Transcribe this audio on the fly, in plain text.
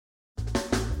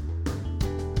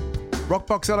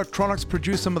Rockbox Electronics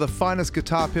produce some of the finest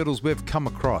guitar pedals we've come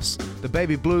across. The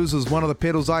Baby Blues is one of the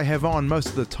pedals I have on most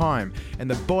of the time,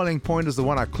 and the Boiling Point is the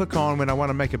one I click on when I want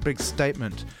to make a big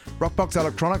statement. Rockbox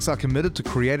Electronics are committed to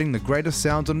creating the greatest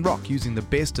sounds in rock using the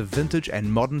best of vintage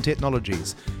and modern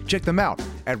technologies. Check them out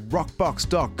at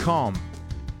rockbox.com.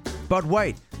 But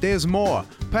wait, there's more.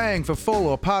 Paying for full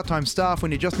or part-time staff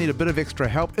when you just need a bit of extra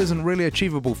help isn't really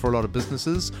achievable for a lot of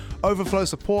businesses.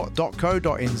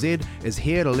 Overflowsupport.co.nz is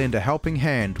here to lend a helping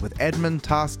hand with admin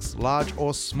tasks large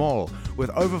or small.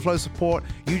 With Overflow Support,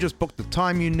 you just book the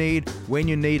time you need when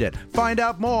you need it. Find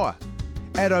out more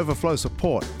at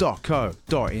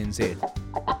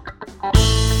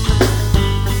overflowsupport.co.nz.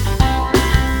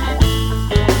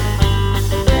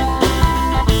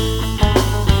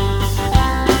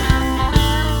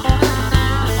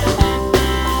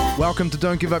 Welcome to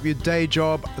Don't Give Up Your Day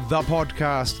Job, the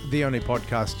podcast, the only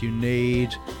podcast you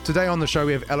need. Today on the show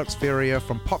we have Alex Ferrier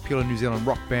from popular New Zealand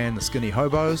rock band The Skinny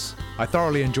Hobos. I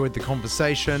thoroughly enjoyed the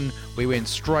conversation. We went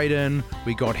straight in,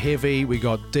 we got heavy, we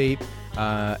got deep.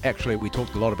 Actually, we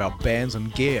talked a lot about bands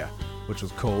and gear, which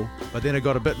was cool. But then it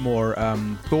got a bit more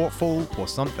thoughtful or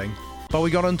something. But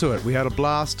we got into it. We had a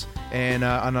blast, and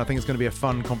I think it's going to be a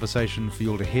fun conversation for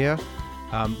you all to hear.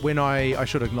 When I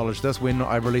should acknowledge this, when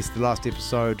I released the last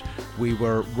episode, we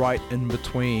were right in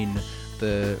between.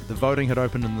 The voting had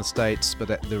opened in the States,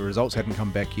 but the results hadn't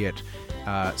come back yet.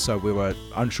 So we were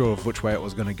unsure of which way it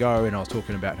was going to go, and I was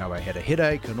talking about how I had a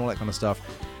headache and all that kind of stuff.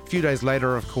 A few days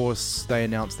later, of course, they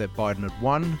announced that Biden had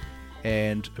won,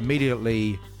 and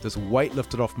immediately this weight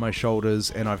lifted off my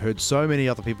shoulders, and I've heard so many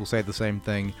other people say the same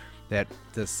thing, that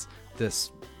this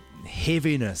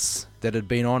heaviness that had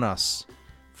been on us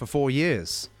for 4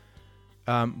 years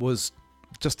was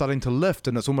just starting to lift,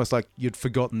 and it's almost like you'd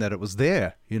forgotten that it was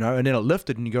there, you know, and then it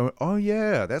lifted and you go, oh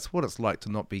yeah, that's what it's like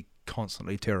to not be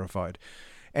constantly terrified.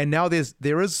 And now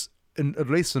there is, at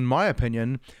least in my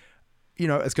opinion, you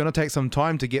know, it's going to take some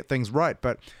time to get things right,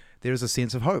 but there is a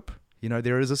sense of hope, you know,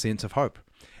 there is a sense of hope.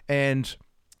 And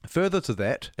further to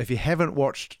that, if you haven't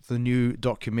watched the new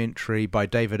documentary by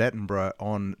David Attenborough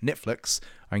on Netflix,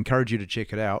 I encourage you to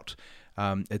check it out.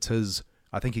 It's his,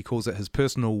 I think he calls it his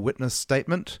personal witness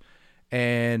statement,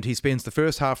 and he spends the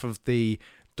first half of the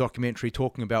documentary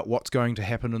talking about what's going to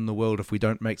happen in the world if we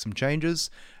don't make some changes.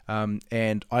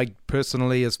 And I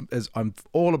personally, as I'm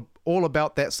all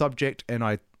about that subject, and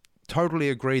I totally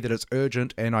agree that it's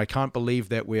urgent, and I can't believe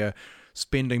that we're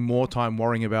spending more time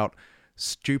worrying about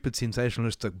stupid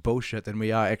sensationalistic bullshit than we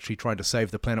are actually trying to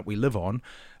save the planet we live on.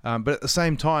 But at the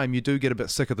same time, you do get a bit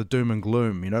sick of the doom and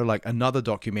gloom, you know, like another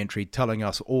documentary telling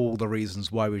us all the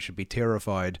reasons why we should be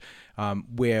terrified,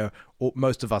 where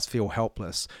most of us feel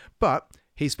helpless. But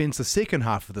he spends the second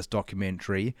half of this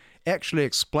documentary actually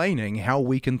explaining how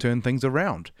we can turn things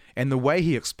around. And the way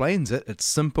he explains it, it's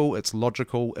simple, it's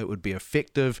logical, it would be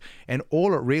effective, and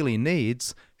all it really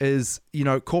needs is, you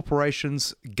know,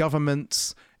 corporations,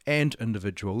 governments, and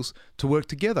individuals to work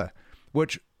together,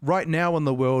 which right now in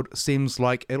the world seems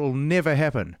like it'll never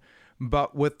happen.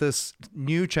 But with this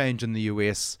new change in the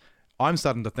US, I'm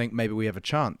starting to think maybe we have a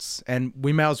chance. And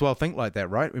we may as well think like that,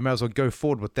 right? We may as well go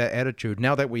forward with that attitude.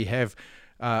 Now that we have,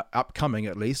 upcoming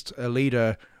at least, a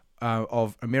leader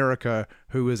of America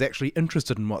who is actually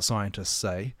interested in what scientists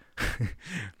say,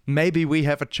 maybe we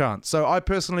have a chance. So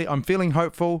I'm feeling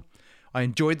hopeful. I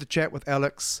enjoyed the chat with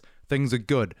Alex. Things are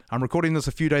good. I'm recording this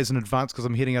a few days in advance because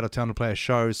I'm heading out of town to play a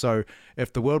show, so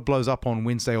if the world blows up on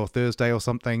Wednesday or Thursday or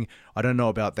something, I don't know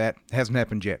about that. It hasn't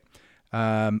happened yet.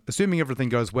 Assuming everything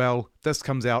goes well, this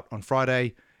comes out on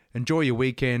Friday. Enjoy your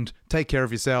weekend. Take care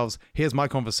of yourselves. Here's my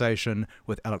conversation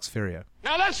with Alex Ferrier.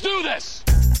 Now let's do this!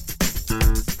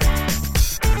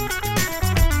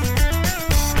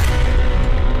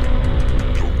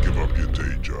 Don't give up your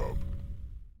day job.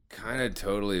 Kind of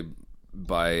totally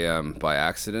by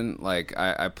accident. Like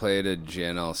I played a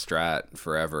GNL Strat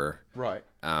forever, Right.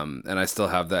 And I still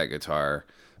have that guitar,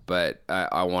 but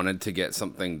I wanted to get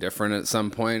something different at some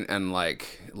point, and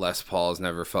like Les Paul's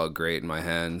never felt great in my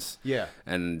hands. Yeah.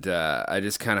 And I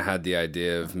just kind of had the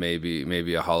idea of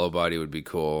maybe a hollow body would be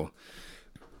cool,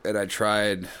 and I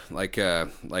tried this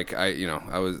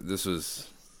was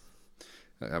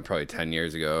probably 10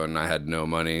 years ago, and I had no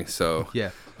money, so Yeah.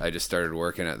 I just started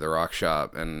working at the rock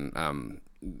shop, and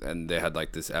they had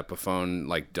like this Epiphone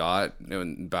like Dot,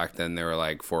 and back then they were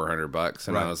like $400,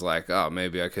 and Right. I was like, oh,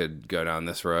 maybe I could go down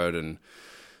this road, and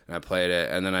I played it,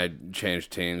 and then I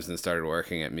changed teams and started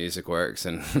working at Music Works,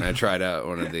 and I tried out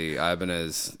one of the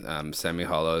Ibanez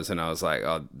semi-hollows, and I was like,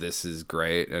 oh, this is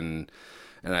great, and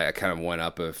I kind of went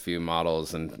up a few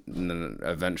models, and then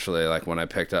eventually, like when I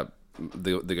picked up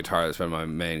the guitar that's been my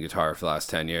main guitar for the last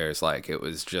 10 years, like it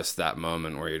was just that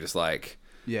moment where you're just like,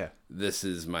 Yeah. this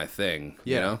is my thing,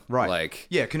 Yeah, you know? right. Like,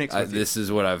 Yeah, it connects with you. this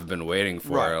is what I've been waiting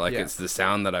for. Right, Like, yeah. it's the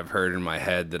sound that I've heard in my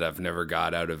head that I've never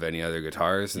got out of any other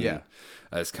guitars. And Yeah.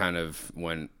 that's kind of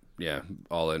went,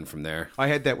 all in from there. I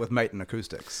had that with Maiden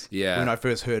Acoustics. Yeah. When I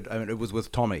first heard, I mean, it was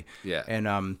with Tommy. Yeah. And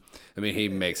I mean, he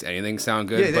makes anything sound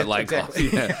good, Yeah, but like, exactly.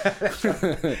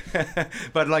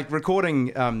 but like recording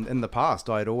in the past,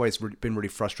 I'd always been really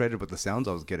frustrated with the sounds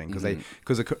I was getting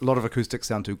because a lot of acoustics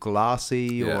sound too glassy,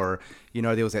 Yeah. or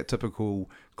there was that typical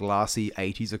glassy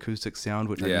 80s acoustic sound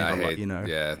which I I never hate, liked.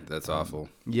 Yeah, that's awful.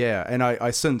 Yeah, and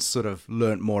I since sort of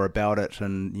learnt more about it,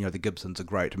 and the Gibsons are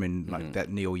great. I mean, like that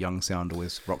Neil Young sound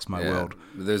always rocks my world.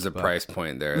 There's a price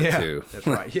point there Yeah, too. that's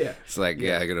right. Yeah. It's like,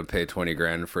 I'm gonna pay 20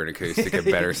 grand for an acoustic. It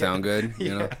better sound good,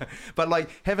 you know? But like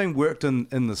having worked in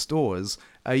the stores,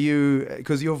 are you,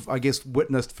 because you've, I guess,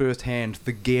 witnessed firsthand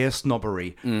the gear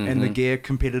snobbery and the gear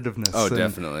competitiveness. Oh, and,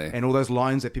 definitely. And all those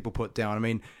lines that people put down. I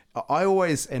mean, I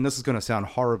always, and this is going to sound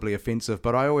horribly offensive,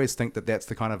 but I always think that that's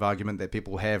the kind of argument that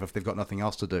people have if they've got nothing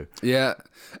else to do. Yeah,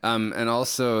 and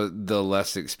also the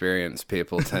less experienced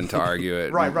people tend to argue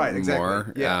it Right, exactly.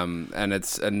 more. Yeah.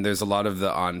 And there's a lot of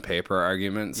the on paper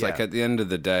arguments. Like Yeah. at the end of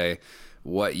the day,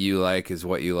 what you like is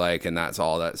what you like, and that's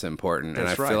all that's important.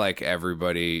 That's and I right. feel like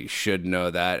everybody should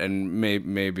know that, and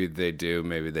maybe they do,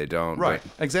 maybe they don't. Right,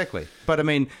 exactly. But I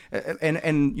mean,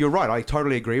 and you're right, I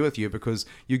totally agree with you, because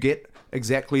you get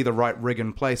exactly the right rig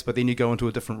in place, but then you go into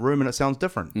a different room and it sounds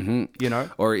different,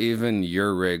 Or even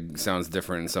your rig sounds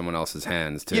different in someone else's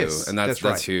hands too. Yes, And that's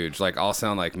right. huge. Like I'll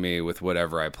sound like me with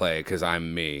whatever I play because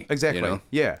I'm me. Exactly. You know?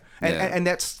 Yeah. And, Yeah. and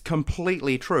that's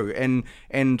completely true. And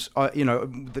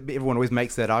everyone always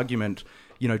makes that argument.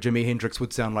 Jimi Hendrix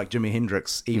would sound like Jimi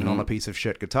Hendrix even on a piece of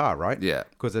shit guitar, right? Yeah.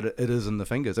 Because it is in the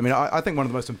fingers. I mean, I think one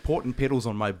of the most important pedals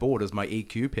on my board is my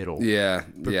EQ pedal. Yeah.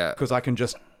 Because I can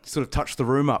just sort of touch the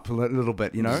room up a little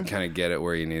bit, Just kind of get it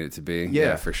where you need it to be.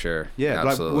 Yeah. For sure. Yeah.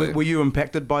 Absolutely. Like, were you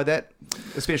impacted by that,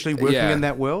 especially working in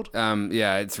that world?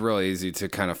 It's real easy to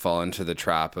kind of fall into the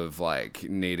trap of like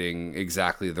needing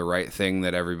exactly the right thing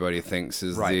that everybody thinks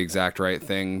is Right. the exact right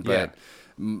thing. But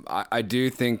I do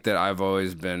think that I've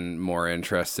always been more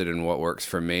interested in what works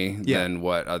for me than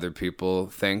what other people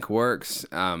think works.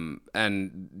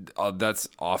 And that's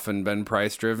often been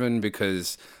price driven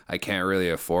because I can't really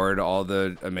afford all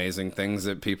the amazing things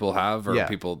that people have or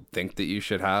people think that you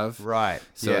should have. Right.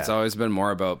 So it's always been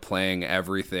more about playing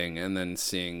everything and then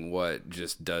seeing what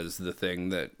just does the thing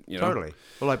that, Totally.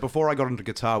 Well, like before I got into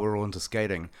guitar, we were all into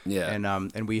skating. Yeah.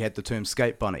 And we had the term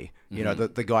skate bunny.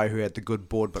 The guy who had the good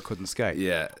board but couldn't skate.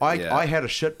 Yeah, I had a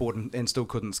shit board and still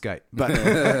couldn't skate. But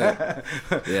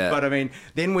Yeah. but I mean,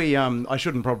 then we I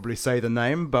shouldn't probably say the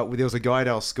name, but there was a guy at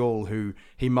our school who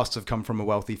he must have come from a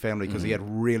wealthy family because he had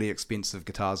really expensive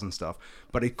guitars and stuff,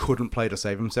 but he couldn't play to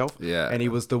save himself. Yeah. And he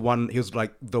was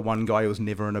like the one guy who was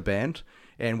never in a band.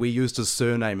 And we used his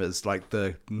surname as like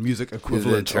the music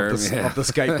equivalent term, of the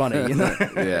skate bunny,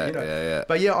 Yeah.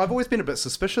 But yeah, I've always been a bit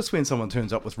suspicious when someone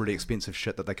turns up with really expensive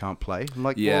shit that they can't play. I'm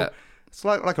like, well, it's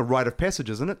like a rite of passage,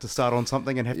 isn't it, to start on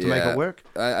something and have to make it work?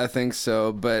 I think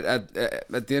so. But at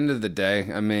the end of the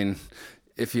day, I mean,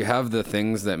 if you have the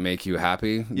things that make you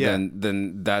happy,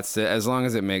 then that's it. As long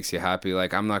as it makes you happy,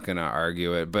 like I'm not going to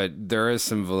argue it. But there is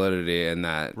some validity in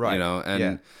that, Right.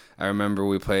 And I remember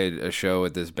we played a show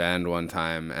with this band one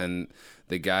time, and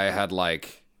the guy had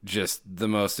like just the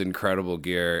most incredible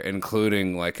gear,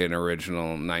 including like an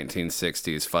original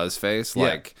 1960s fuzz face,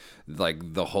 like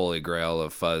the holy grail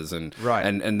of fuzz, and Right.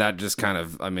 and that just kind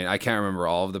of, I mean, I can't remember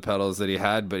all of the pedals that he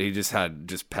had, but he just had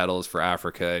just pedals for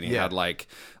Africa, and he had like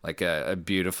a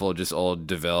beautiful just old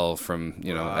DeVille from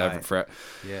Right.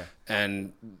 Yeah.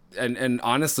 And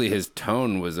honestly, his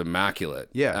tone was immaculate.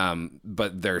 Yeah.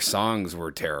 But their songs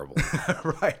were terrible.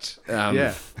 Right.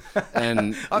 Yeah.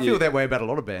 And I feel that way about a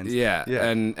lot of bands. Yeah. Yeah.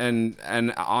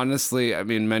 And honestly, I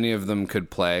mean, many of them could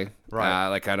play. Right.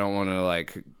 Like I don't want to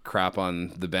like crap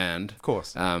on the band. Of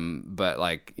course. But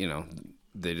like,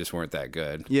 they just weren't that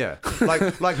good. Yeah.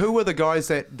 Like who were the guys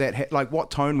that had, like, what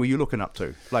tone were you looking up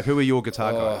to? Like, who were your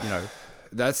guitar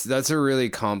guys, That's a really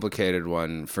complicated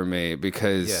one for me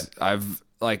because I've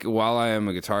like, while I am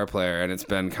a guitar player and it's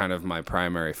been kind of my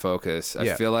primary focus,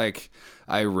 I feel like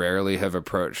I rarely have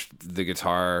approached the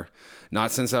guitar,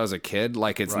 not since I was a kid.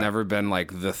 Like it's never been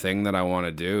like the thing that I want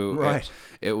to do. Right.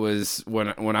 It was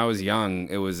when I was young,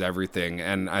 it was everything.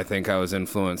 And I think I was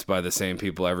influenced by the same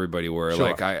people everybody were. Sure.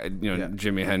 Like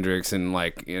Jimi Hendrix and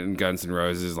like in Guns N'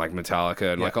 Roses, like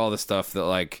Metallica and like all the stuff that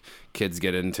like kids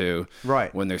get into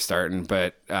Right. when they're starting.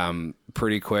 But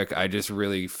pretty quick, I just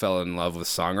really fell in love with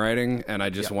songwriting, and I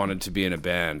just wanted to be in a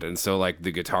band. And so like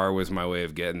the guitar was my way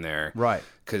of getting there. Right.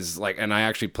 Cause like, and I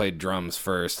actually played drums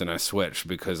first, and I switched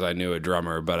because I knew a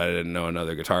drummer, but I didn't know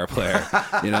another guitar player,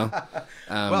 you know?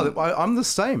 Well, I'm the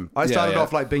same. I started yeah.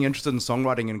 off like being interested in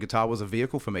songwriting, and guitar was a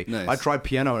vehicle for me. Nice. I tried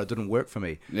piano and it didn't work for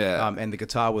me. Yeah. And the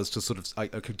guitar was just sort of, I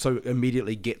could so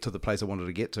immediately get to the place I wanted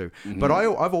to get to. Mm-hmm. But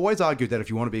I've always argued that if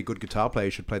you want to be a good guitar player,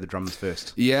 you should play the drums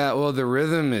first. Yeah, well, the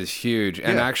rhythm is huge.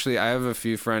 And Yeah. actually, I have a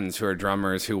few friends who are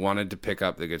drummers who wanted to pick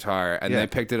up the guitar, and they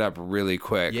picked it up really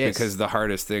quick because the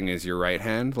hardest thing is your right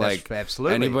hand. Like,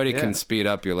 absolutely. anybody can Yeah. speed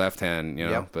up your left hand, you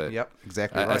know, Yep, but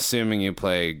exactly right. assuming you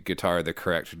play guitar the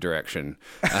correct direction.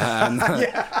 You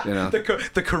know,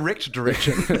 The correct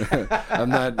direction. I'm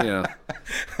not, you know,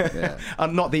 yeah.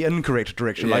 Not the incorrect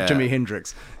direction, like Yeah. Jimi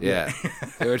Hendrix. Yeah,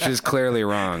 which is clearly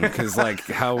wrong, because like,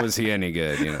 how was he any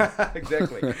good? You know,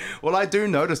 Exactly. Well, I do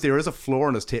notice there is a flaw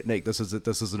in his technique. This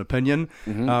is an opinion,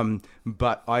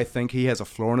 but I think he has a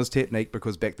flaw in his technique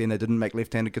because back then they didn't make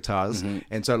left-handed guitars,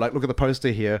 and so like look at the poster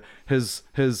here. His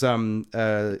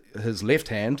left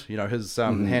hand, you know, his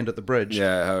hand at the bridge.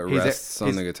 Yeah, how it he's rests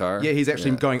on the guitar. Yeah, he's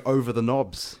actually going over the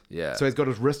knobs. Yeah. So he's got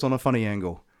his wrist on a funny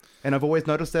angle. And I've always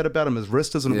noticed that about him. His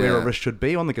wrist isn't where a Yeah. wrist should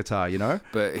be on the guitar, you know?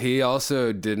 But he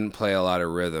also didn't play a lot of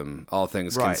rhythm, all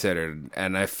things Right. considered.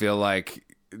 And I feel like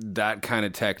that kind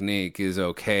of technique is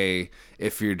okay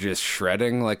if you're just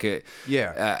shredding. Like it,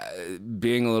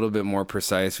 being a little bit more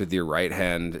precise with your right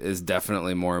hand is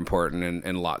definitely more important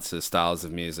in lots of styles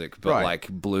of music. But Right. like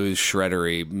blues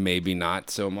shreddery, maybe not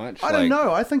so much. I don't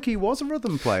know. I think he was a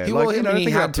rhythm player. He, like, well, you know, I mean, he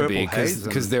think had about to be Purple Haze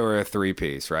because and- they were a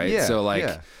 3-piece, right? Yeah, So like,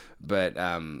 yeah. but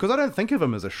Because I don't think of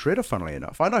him as a shredder, funnily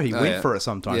enough. I know he went yeah. for it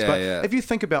sometimes, Yeah, but yeah. if you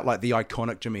think about like the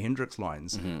iconic Jimi Hendrix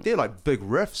lines, they're like big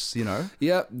riffs, you know?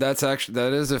 yeah, that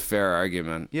is a fair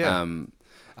argument. Yeah.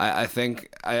 I think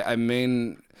I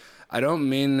mean, I don't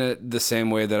mean it the same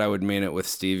way that I would mean it with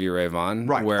Stevie Ray Vaughan,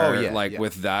 Right. where Oh, yeah, yeah.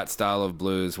 with that style of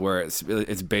blues, where it's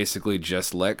basically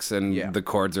just licks and Yeah. the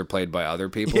chords are played by other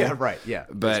people. Yeah, right. Yeah.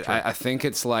 But that's true. I think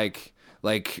it's like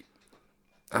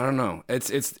I don't know.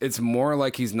 It's more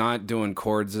like he's not doing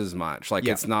chords as much. Like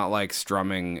Yeah. it's not like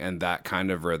strumming and that kind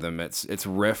of rhythm. It's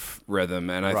riff rhythm,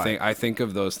 and Right. I think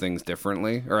of those things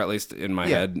differently, or at least in my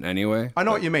head anyway. I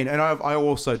know what you mean, and I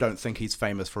also don't think he's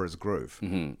famous for his groove.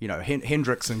 You know,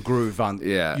 Hendrix and groove aren't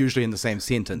Yeah. usually in the same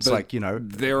sentence. Like, you know,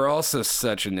 They were also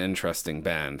such an interesting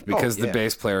band because the yeah.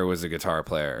 bass player was a guitar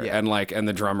player, Yeah. and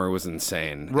the drummer was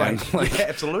insane. Right. And, like, Yeah,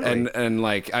 absolutely. And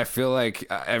like I feel like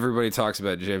everybody talks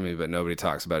about Jimmy, but nobody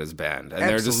talks about his band, and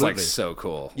they're just like Absolutely. so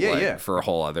cool. Yeah, like, yeah. for a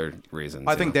whole other reason.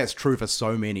 I think that's true for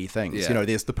so many things. Yeah. You know,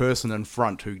 there's the person in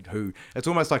front who it's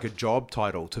almost like a job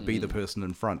title to be the person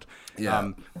in front.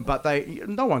 Yeah. But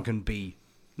no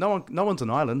one's an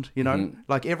island, you know.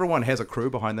 Like everyone has a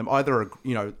crew behind them. Either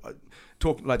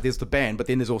there's the band, but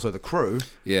then there's also the crew.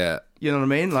 Yeah. You know what I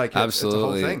mean? Like Absolutely. it's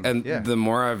a whole thing. And yeah. the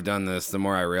more I've done this, the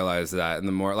more I realize that, and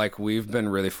the more like we've been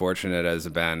really fortunate as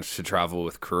a band to travel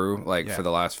with crew for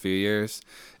the last few years,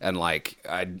 and like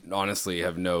I honestly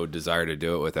have no desire to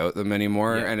do it without them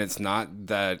anymore. Yeah. And it's not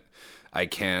that I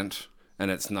can't,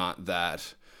 and it's not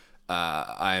that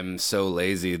I'm so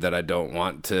lazy that I don't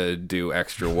want to do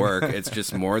extra work. It's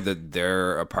just more that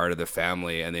they're a part of the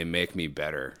family and they make me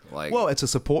better. Like, Well, it's a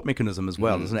support mechanism as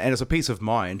well, isn't it? And it's a peace of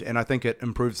mind, and I think it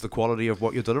improves the quality of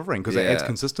what you're delivering because it adds Yeah.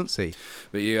 consistency.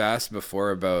 but you asked before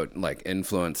about like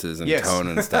influences and Yes. tone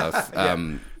and stuff.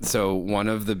 So one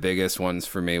of the biggest ones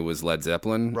for me was Led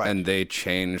Zeppelin, Right. and they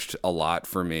changed a lot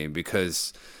for me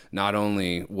because not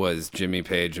only was Jimmy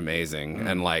Page amazing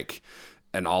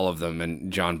and all of them, and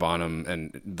John Bonham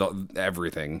and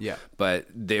everything. Yeah. But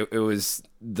it was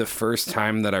the first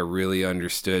time that I really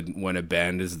understood when a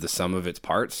band is the sum of its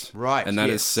parts. Right, And that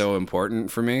is yes. so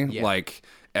important for me. Yeah. Like,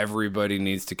 everybody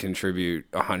needs to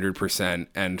contribute 100%,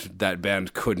 and that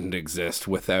band couldn't exist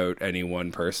without any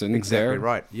one person. Exactly there.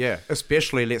 right. Yeah.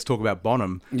 Especially, let's talk about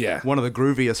Bonham. Yeah. One of the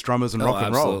grooviest drummers in rock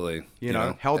and roll. absolutely. You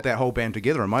know, held that whole band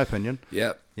together, in my opinion.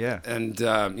 Yep. Yeah. And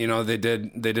they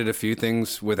did a few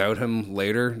things without him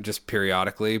later, just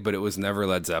periodically, but it was never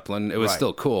Led Zeppelin. It was Right.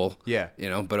 still cool. Yeah.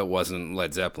 But it wasn't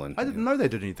Led Zeppelin. I didn't know they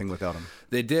did anything without him.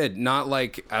 They did, not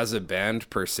like as a band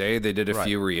per se. They did a Right.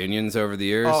 few reunions over the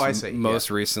years. Oh, I see. Most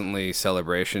recently,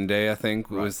 Celebration Day, I think,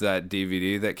 was that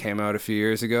DVD that came out a few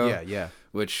years ago. Yeah, yeah.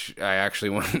 Which I actually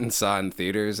went and saw in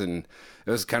theaters, and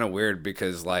it was kind of weird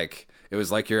because like it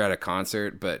was like you're at a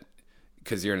concert, but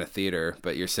because you're in a theater,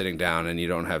 but you're sitting down and you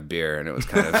don't have beer, and it was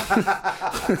kind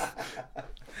of.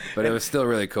 But it was still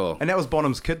really cool. And that was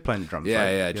Bonham's kid playing the drums, Yeah,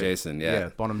 right? yeah, Jason, yeah. Yeah,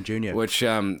 Bonham Jr. Which,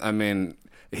 I mean,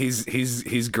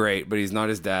 he's great, but he's not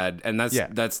his dad, and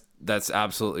that's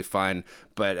absolutely fine.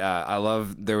 But I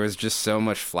love there was just so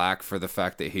much flack for the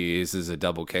fact that he uses a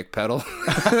double kick pedal.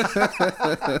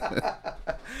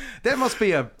 That must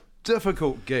be a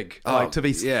difficult gig, to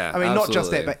be. Yeah, I mean, not just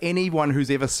that, absolutely. but anyone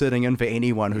who's ever sitting in for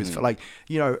anyone who's like,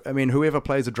 I mean, whoever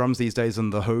plays the drums these days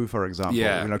in the Who, for example,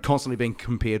 Yeah. constantly being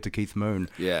compared to Keith Moon.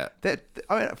 Yeah. That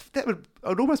would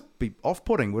almost be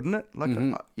off-putting, wouldn't it? Like,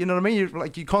 Mm-hmm. you know what I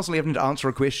mean? You constantly having to answer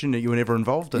a question that you were never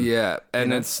involved in. Yeah, and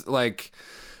know? it's like,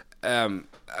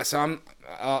 so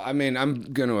I'm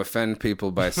going to offend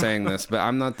people by saying this, but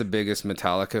I'm not the biggest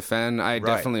Metallica fan. I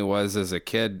definitely was as a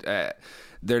kid.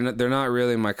 They're not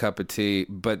really my cup of tea,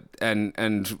 but and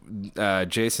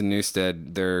Jason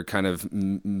Newsted, their kind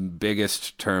of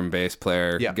biggest term bass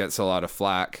player, gets a lot of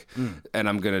flack, and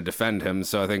I'm gonna defend him.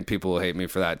 So I think people will hate me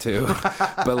for that too.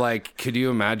 But like, could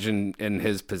you imagine in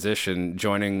his position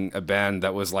joining a band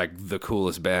that was like the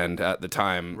coolest band at the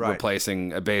time,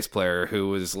 replacing a bass player who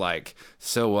was like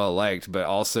so well liked, but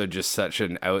also just such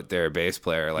an out there bass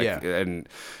player, like, and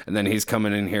then he's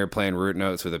coming in here playing root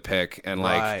notes with a pick, and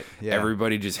like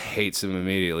everybody just hates him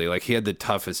immediately. Like he had the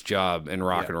toughest job in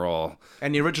rock and roll.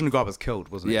 And the original guy was killed,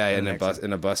 wasn't he? Yeah, in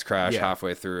a bus crash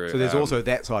halfway through. So there's also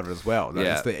that side of it as well.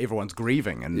 That everyone's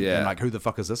grieving and like, who the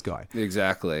fuck is this guy?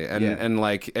 Exactly. And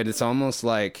like, and it's almost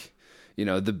like,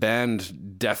 the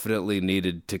band definitely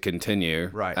needed to continue.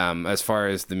 Right. As far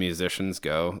as the musicians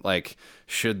go, like,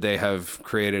 should they have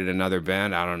created another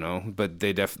band? I don't know, but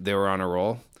they were on a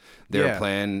roll. They were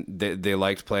playing. They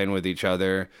liked playing with each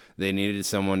other. They needed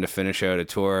someone to finish out a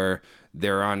tour. They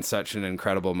were on such an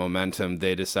incredible momentum.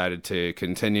 They decided to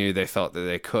continue. They felt that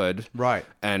they could. Right.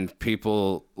 And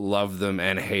people loved them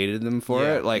and hated them for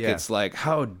it. Like, it's like,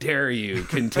 how dare you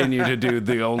continue to do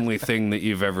the only thing that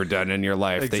you've ever done in your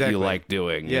life that you like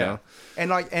doing? Yeah. You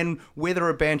know? And whether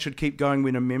a band should keep going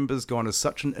when a member's gone is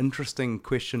such an interesting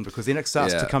question, because then it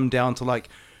starts to come down to like,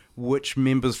 which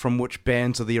members from which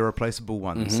bands are the irreplaceable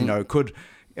ones? But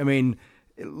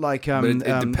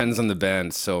it depends on the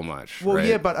band so much. Well, right?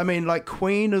 yeah, but I mean, like,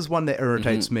 Queen is one that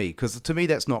irritates me, because to me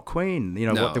that's not Queen.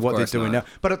 What they're doing now.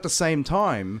 But at the same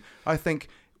time, I think,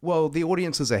 well, the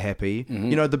audiences are happy.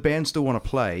 The band still want to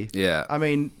play. Yeah. I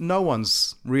mean, no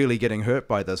one's really getting hurt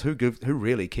by this. Who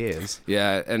really cares?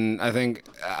 Yeah, and I think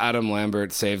Adam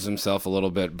Lambert saves himself a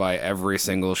little bit by every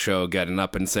single show getting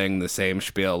up and saying the same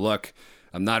spiel. Look,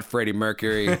 I'm not Freddie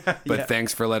Mercury, but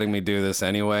thanks for letting me do this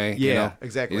anyway. Yeah,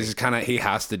 exactly. He's just he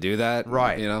has to do that.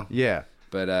 Right. Yeah.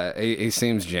 But he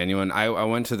seems genuine. I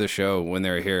went to the show when they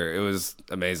were here. It was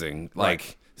amazing.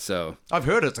 So I've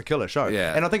heard it's a killer show.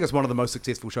 Yeah. And I think it's one of the most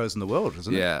successful shows in the world,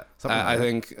 isn't it? Yeah. I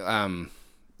think,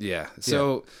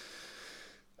 So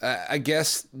I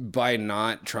guess by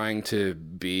not trying to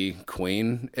be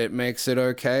Queen, it makes it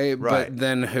okay. Right. But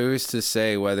then who's to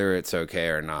say whether it's okay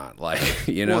or not? Like,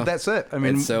 Well, that's it. I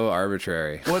mean, it's so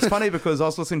arbitrary. Well, it's funny because I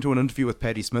was listening to an interview with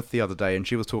Patti Smith the other day, and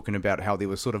she was talking about how there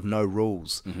was sort of no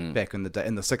rules back in the day,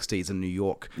 in the 60s in New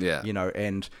York. Yeah.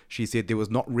 And she said there was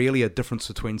not really a difference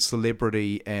between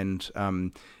celebrity and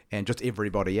just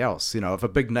everybody else. If a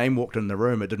big name walked in the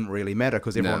room, it didn't really matter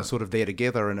because everyone was sort of there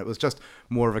together, and it was just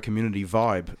more of a community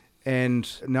vibe. And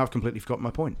now I've completely forgotten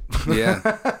my point.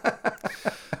 Yeah.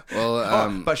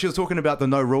 Well, but she was talking about the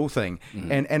no rule thing,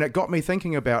 and it got me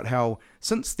thinking about how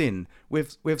since then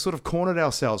we've sort of cornered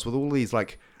ourselves with all these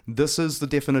like, this is the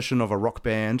definition of a rock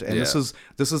band, and this is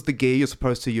the gear you're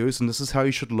supposed to use, and this is how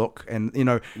you should look, and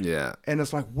and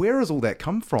it's like, where has all that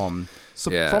come from? So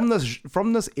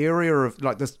from this area of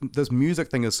like this music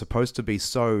thing is supposed to be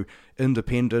so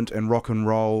independent and rock and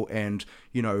roll, and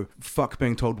fuck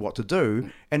being told what to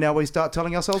do, and now we start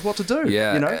telling ourselves what to do.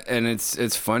 Yeah, and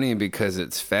it's funny because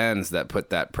it's fans that put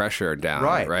that pressure down,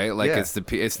 right? Like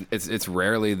it's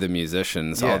rarely the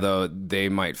musicians, although they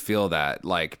might feel that,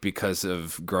 like, because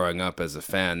of growing up as a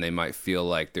fan, they might feel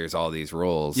like there's all these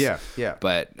rules. Yeah.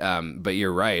 But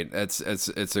you're right.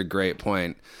 It's a great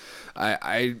point.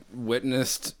 I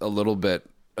witnessed a little bit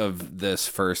of this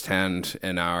firsthand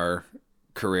in our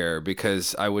career,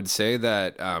 because I would say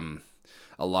that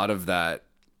a lot of that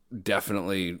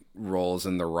definitely rolls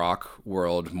in the rock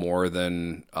world more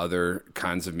than other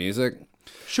kinds of music.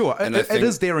 Sure, and it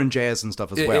is there in jazz and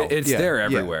stuff as well. It's there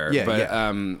everywhere,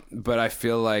 but I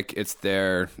feel like it's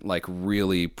there like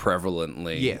really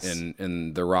prevalently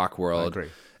in the rock world. I agree.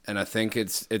 And I think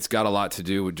it's got a lot to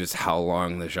do with just how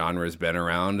long the genre's been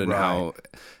around, and how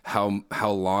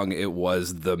long it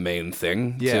was the main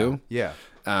thing too. Yeah.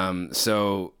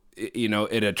 So you know,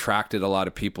 it attracted a lot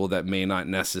of people that may not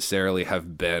necessarily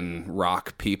have been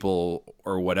rock people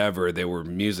or whatever. They were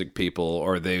music people,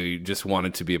 or they just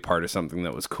wanted to be a part of something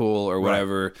that was cool or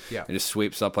whatever. Right. Yeah. It just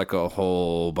sweeps up like a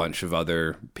whole bunch of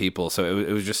other people. So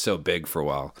it was just so big for a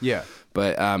while. Yeah.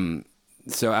 But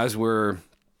so as we're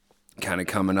kind of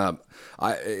coming up,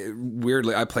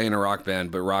 weirdly I play in a rock band,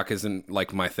 but rock isn't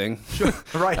like my thing. Sure.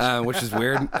 Right. Which is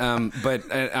weird. But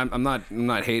I'm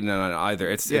not hating on it either.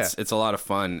 It's a lot of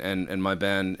fun, and my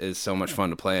band is so much fun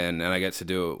to play in, and I get to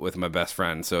do it with my best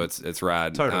friend, so it's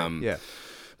rad. Totally. Yeah.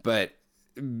 But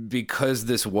because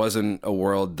this wasn't a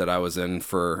world that I was in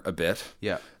for a bit,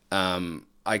 Yeah.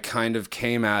 I kind of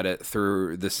came at it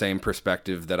through the same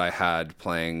perspective that I had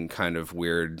playing kind of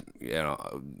weird, you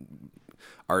know,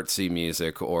 artsy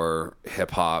music or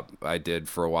hip hop I did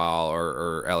for a while,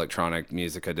 or electronic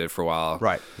music I did for a while.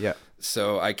 Right. Yeah.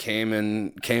 So I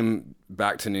came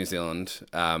back to New Zealand,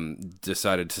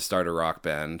 decided to start a rock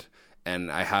band,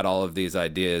 and I had all of these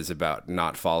ideas about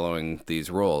not following these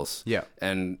rules. Yeah.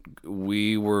 And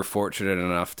we were fortunate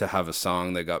enough to have a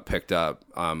song that got picked up,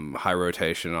 high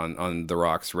rotation on the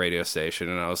Rock's radio station.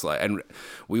 And I was like, and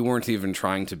we weren't even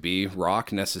trying to be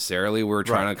rock necessarily. We were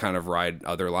trying to kind of ride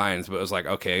other lines, but it was like,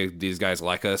 okay, these guys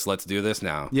like us. Let's do this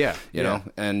now. Yeah. You know?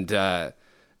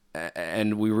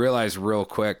 And we realized real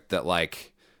quick that like,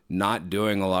 not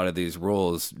doing a lot of these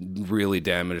rules really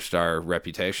damaged our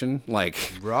reputation.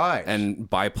 Like, Right. And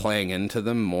by playing into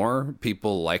them more,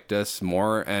 people liked us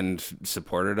more and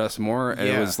supported us more. And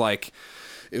Yeah.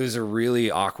 it was a really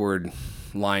awkward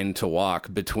line to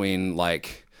walk between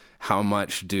like, how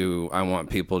much do I want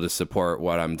people to support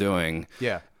what I'm doing?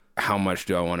 Yeah. How much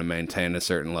do I want to maintain a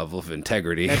certain level of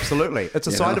integrity? Absolutely. It's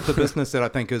a You side know? of the business that I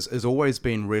think has always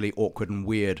been really awkward and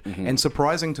weird and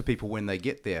surprising to people when they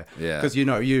get there. Yeah. Because, you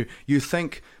know, you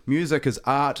think music is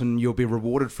art and you'll be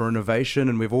rewarded for innovation,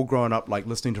 and we've all grown up like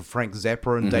listening to Frank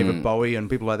Zappa and David Bowie and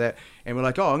people like that, and we're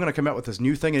like, oh, I'm going to come out with this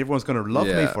new thing and everyone's going to love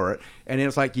me Yeah. for it. And then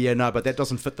it's like, yeah, no, but that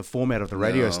doesn't fit the format of the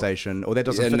radio No. station, or that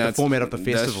doesn't And fit the that's- format of the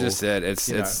festival. That's just it. It's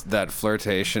you know. that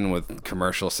flirtation with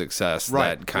commercial success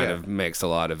Right, that kind yeah. of makes a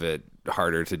lot of it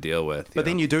harder to deal with. But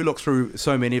then you do look through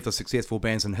so many of the successful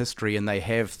bands in history, and they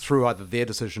have, through either their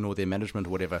decision or their management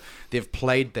or whatever, they've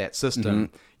played that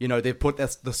system. You know, they've put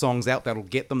the songs out that'll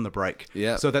get them the break,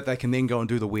 Yeah. so that they can then go and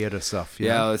do the weirder stuff. you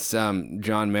know? It's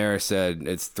John Mayer said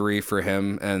it's 3 for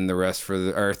him and the rest for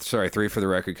the 3 for the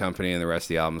record company and the rest of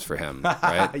the albums for him,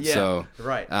 right? Yeah, So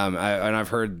right. and I've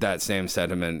heard that same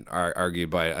sentiment argued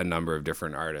by a number of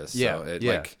different artists. Yeah, So it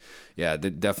yeah.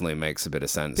 that definitely makes a bit of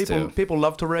sense too. People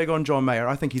love to rag on John Mayer.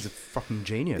 I think he's a fucking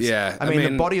genius. Yeah, I I mean, the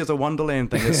mean- Body is a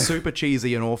Wonderland thing is super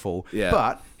cheesy and awful. Yeah.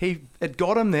 But it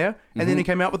got him there, and then he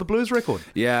came out with a blues record.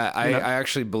 Yeah, I know?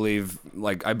 actually believe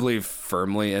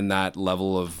firmly in that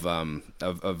level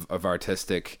of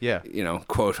artistic, Yeah. you know,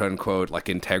 quote unquote, like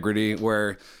integrity,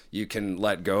 where you can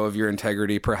let go of your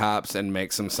integrity perhaps and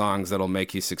make some songs that'll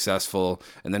make you successful.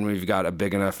 And then when you've got a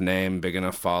big enough name, big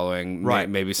enough following, Right.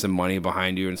 maybe some money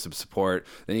behind you and some support,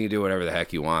 then you can do whatever the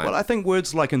heck you want. Well, I think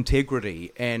words like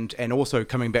integrity and also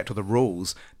coming back to the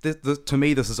rules, to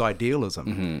me, this is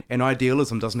idealism. And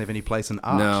idealism doesn't have any place in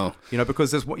art. No. You know,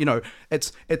 because there's, you know,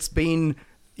 it's been,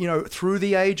 you know, through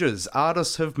the ages,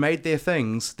 artists have made their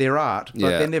things, their art, but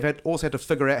Yeah. then they've also had to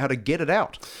figure out how to get it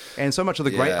out. And so much of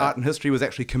the great Yeah. art in history was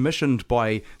actually commissioned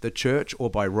by the church or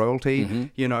by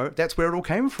royalty. You know, that's where it all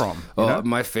came from. You Well, know?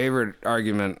 my favorite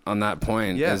argument on that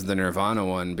point Yeah. is the Nirvana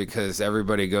one, because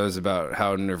everybody goes about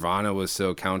how Nirvana was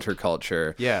so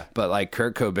counterculture. Yeah. But like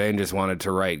Kurt Cobain just wanted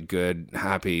to write good,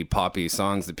 happy, poppy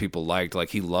songs that people liked. Like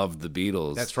he loved the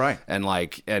Beatles. That's right. And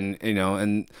you know,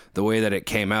 and the way that it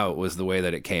came out was the way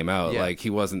that it came out. Yeah. Like he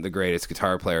wasn't the greatest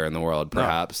guitar player in the world,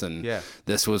 perhaps, and Yeah.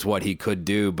 this was what he could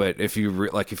do. But if you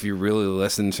really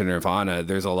listen to Nirvana,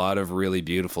 there's a lot of really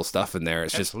beautiful stuff in there.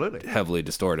 It's Absolutely. just heavily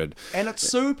distorted. And it's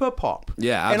super pop.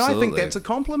 Yeah, And I think absolutely. that's a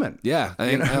compliment. Yeah, I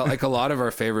think like a lot of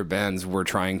our favorite bands were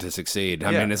trying to succeed.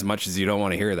 I Yeah. mean, as much as you don't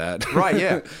want to hear that. Right,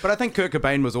 yeah, but I think Kurt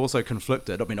Cobain was also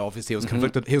conflicted. I mean, obviously, he was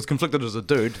conflicted. He was conflicted as a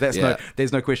dude. Yeah.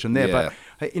 There's no question there. Yeah.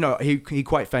 But you know, he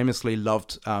quite famously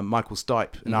loved Michael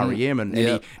Stipe in REM, and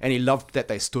Yeah. he loved that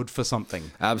they stood for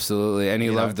something. Absolutely, and he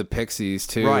You loved know? the Pixies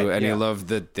too, Right, and he yeah. loved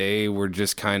that they were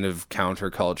just kind of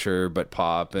counterculture but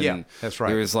pop. And Yeah, that's right.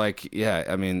 There was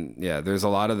there's a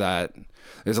lot of that.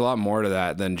 There's a lot more to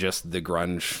that than just the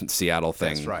grunge Seattle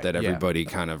thing That's right, that yeah. everybody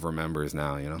kind of remembers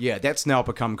now. You know. Yeah, that's now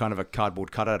become kind of a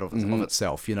cardboard cutout of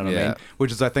itself. You know what I Yeah. mean?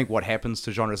 Which is, I think, what happens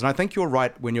to genres. And I think you're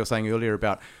right when you're saying earlier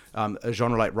about a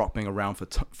genre like rock being around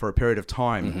for a period of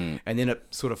time, and then it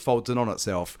sort of folds in on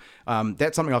itself.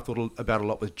 That's something I've thought about a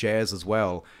lot with jazz as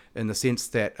well. in the sense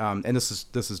that, and this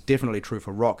is definitely true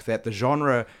for rock, that the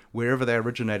genre, wherever they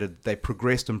originated, they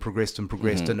progressed and progressed and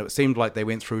progressed, and it seemed like they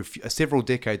went through several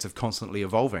decades of constantly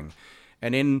evolving.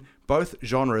 And then both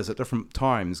genres at different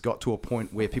times got to a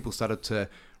point where people started to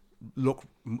look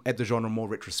at the genre more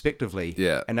retrospectively,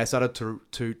 and they started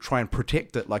to try and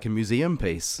protect it like a museum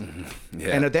piece.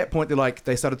 And at that point,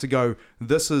 they started to go,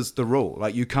 this is the rule.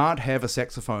 Like, you can't have a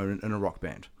saxophone in a rock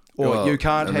band. Or you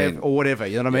can't or whatever,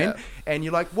 you know what I mean? And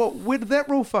you're like, well, where did that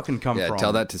rule fucking come from?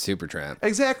 Tell that to Supertramp.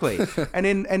 Exactly.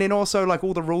 and then also, like,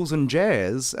 all the rules in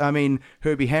jazz, I mean,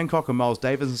 Herbie Hancock and Miles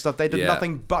Davis and stuff, they did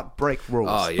nothing but break rules.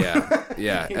 Oh,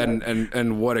 yeah.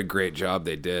 And what a great job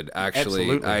they did. Actually,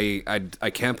 absolutely. I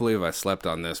can't believe I slept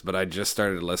on this, but I just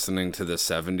started listening to the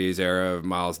 70s era of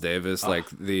Miles Davis.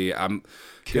 I'm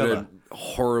gonna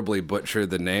horribly butcher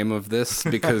the name of this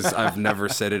because I've never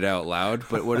said it out loud,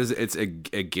 but what is it? It's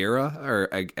Agira or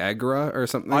Agra or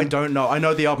something. I don't know. I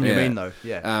know the album you mean though.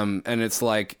 And it's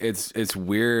like it's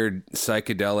weird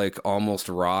psychedelic almost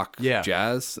rock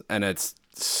jazz, and it's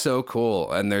so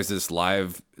cool. And there's this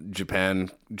live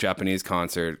Japanese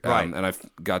concert, and I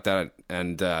got that,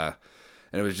 and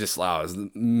it was just it was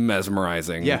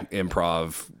mesmerizing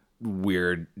improv,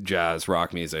 weird jazz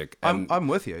rock music. I'm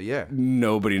with you. Yeah.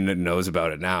 Nobody knows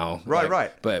about it now.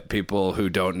 Right. But people who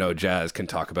don't know jazz can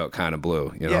talk about Kind of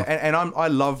Blue. You know? Yeah, and I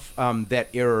love that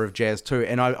era of jazz too.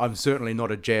 And I'm certainly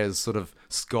not a jazz sort of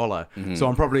scholar, so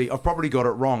I've probably got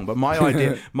it wrong. But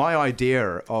my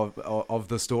idea of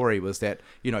the story was that,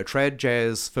 you know, trad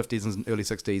jazz 50s and early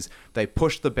 60s, they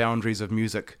pushed the boundaries of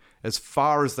music as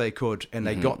far as they could, and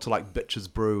they got to like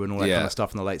Bitches Brew and all that kind of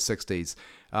stuff in the late 60s.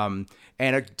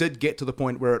 And it did get to the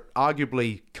point where it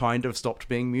arguably kind of stopped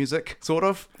being music, sort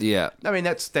of. Yeah. I mean,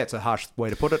 that's a harsh way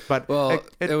to put it, but... Well,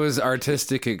 it was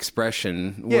artistic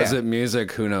expression. Was it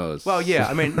music? Who knows? Well, yeah.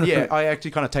 I mean, yeah, I actually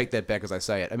kind of take that back as I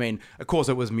say it. I mean, of course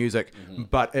it was music,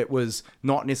 but it was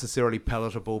not necessarily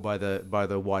palatable by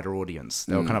the wider audience.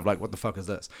 They were kind of like, what the fuck is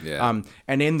this? Yeah.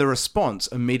 And then the response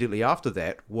immediately after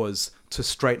that was to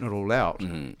straighten it all out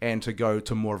and to go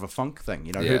to more of a funk thing.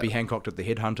 You know, Herbie Hancock did the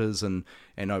Headhunters,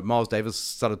 and Miles Davis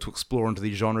started to explore into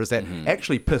these genres that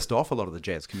actually pissed off a lot of the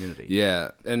jazz community.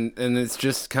 Yeah, and it's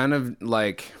just kind of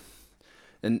like,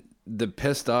 and the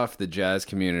pissed off the jazz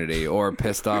community or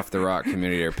pissed off the rock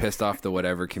community or pissed off the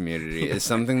whatever community is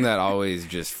something that always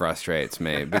just frustrates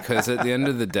me, because at the end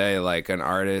of the day, like, an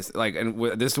artist, like, and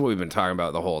this is what we've been talking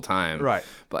about the whole time, right?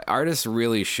 But artists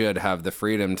really should have the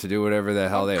freedom to do whatever the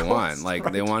hell they want.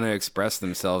 Like, they want to express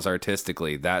themselves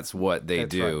artistically. That's what they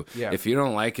do. Right. Yeah. If you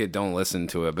don't like it, don't listen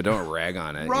to it, but don't rag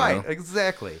on it. Right, you know?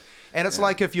 Exactly. And it's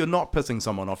like, if you're not pissing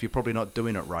someone off, you're probably not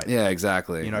doing it right. Yeah,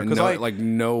 exactly. You know, because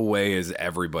no way is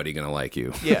everybody gonna like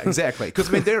you. Yeah, exactly. Because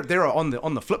I mean, there are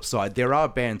on the flip side, there are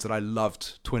bands that I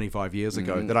loved 25 years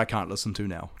ago that I can't listen to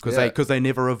now because they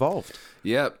never evolved.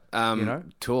 Yep. You know,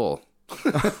 Tool.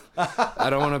 I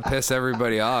don't want to piss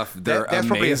everybody off. They're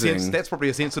amazing. That's probably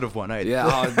a sensitive one, eh?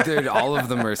 Yeah, dude, all of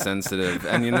them are sensitive.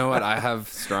 And you know what? I have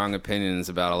strong opinions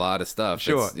about a lot of stuff.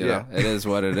 Sure, you know, it is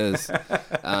what it is.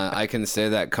 I can say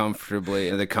that comfortably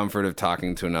in the comfort of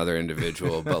talking to another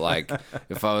individual. But, like,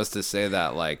 if I was to say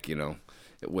that, like, you know,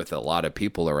 with a lot of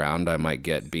people around, I might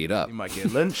get beat up. You might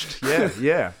get lynched.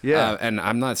 Yeah. And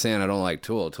I'm not saying I don't like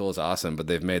Tool. Tool's awesome, but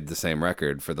they've made the same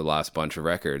record for the last bunch of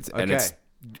records. Okay. And it's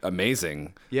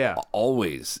amazing. Yeah.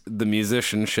 Always. The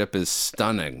musicianship is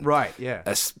stunning. Right, yeah.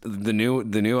 The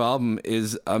new album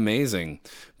is amazing,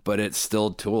 but it's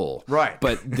still Tool. Right.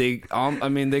 But they I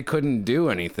mean, they couldn't do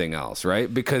anything else,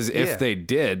 right? Because if they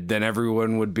did, then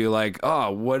everyone would be like,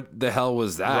 "Oh, what the hell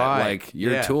was that?" Right. Like,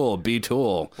 you're Tool, be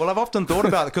Tool. Well, I've often thought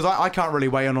about it, because I can't really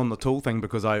weigh in on the Tool thing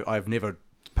because I've never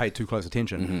paid too close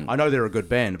attention. I know they're a good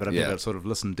band, but I've never sort of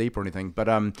listened deep or anything. But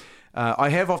I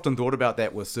have often thought about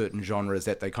that with certain genres,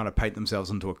 that they kind of paint themselves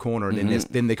into a corner and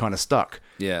then they're kind of stuck.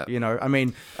 Yeah. You know, I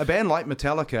mean, a band like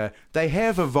Metallica, they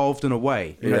have evolved in a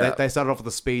way. You know, they started off with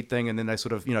the speed thing, and then they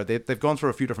sort of, you know, they've gone through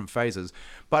a few different phases.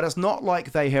 But it's not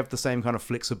like they have the same kind of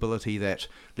flexibility that,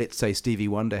 let's say, Stevie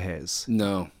Wonder has.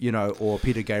 No. You know, or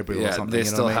Peter Gabriel or something. They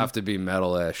still have to be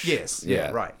metal-ish. Yes.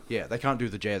 Yeah, right. Yeah, they can't do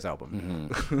the jazz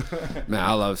album. Man,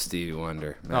 I love Stevie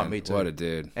Wonder. Man. Oh, me too. What a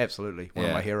dude. Absolutely. One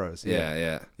of my heroes.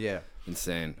 Yeah.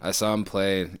 Insane. I saw him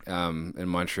play in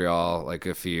Montreal like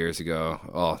a few years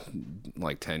ago.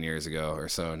 Like 10 years ago or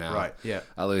so now. Right, yeah.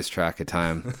 I lose track of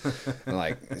time.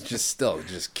 Like, it's just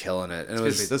killing it. And it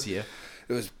was this year.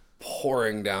 It was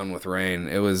pouring down with rain.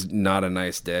 It was not a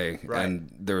nice day. Right.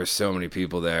 And there were so many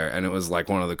people there, and it was like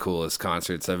one of the coolest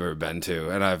concerts I've ever been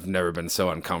to. And I've never been so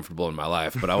uncomfortable in my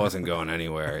life, but I wasn't going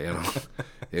anywhere, you know.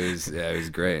 It was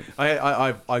great.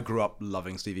 I grew up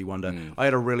loving Stevie Wonder. I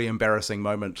had a really embarrassing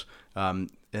moment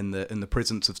in the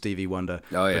presence of Stevie Wonder.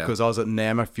 Oh, yeah. Because I was at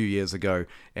NAMM a few years ago,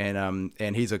 and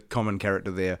he's a common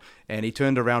character there, and he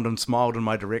turned around and smiled in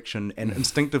my direction, and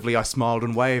instinctively I smiled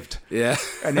and waved. Yeah.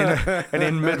 And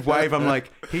then mid wave I'm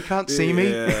like, he can't see me.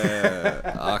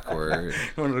 Yeah. Awkward.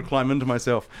 I wanted to climb into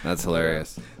myself. That's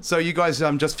hilarious. So you guys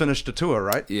just finished a tour,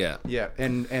 right? Yeah. Yeah,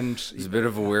 and It's a bit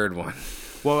of a weird one.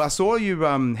 well, I saw you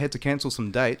had to cancel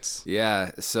some dates.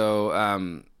 Yeah.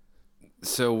 So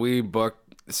we booked.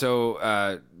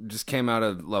 So just came out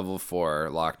of level 4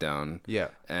 lockdown. Yeah.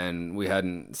 And we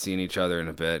hadn't seen each other in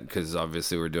a bit because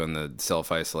obviously we're doing the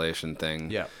self-isolation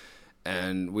thing. Yeah.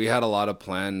 And we had a lot of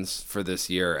plans for this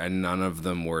year, and none of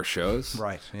them were shows.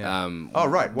 Right. Yeah. Oh,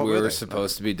 right. What we were were they?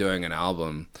 supposed to be doing an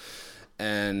album,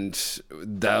 and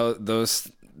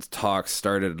those talks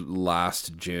started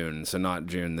last June. So not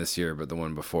June this year, but the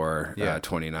one before,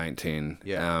 2019.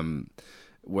 Yeah.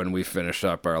 When we finished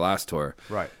up our last tour.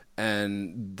 Right.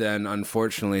 And then,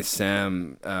 unfortunately,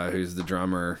 Sam, who's the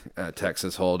drummer at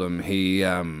Texas Hold'em, he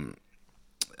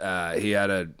had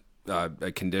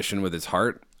a condition with his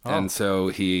heart, and so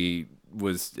he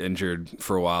was injured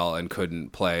for a while and couldn't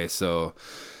play. So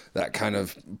that kind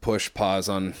of pushed pause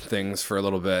on things for a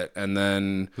little bit, and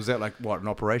then Was that like what, an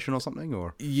operation or something,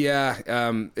 or? yeah,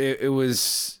 it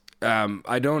was.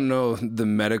 I don't know the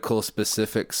medical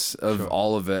specifics of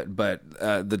all of it, but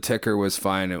the ticker was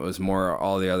fine. It was more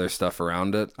all the other stuff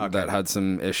around it that had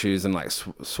some issues and like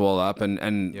swole up,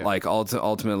 and like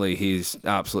ultimately he's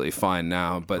absolutely fine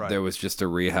now. But there was just a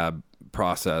rehab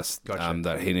process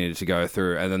that he needed to go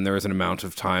through, and then there was an amount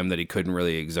of time that he couldn't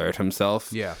really exert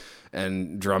himself. Yeah.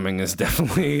 And drumming is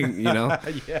definitely,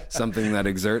 something that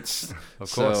exerts.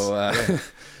 Of course. So,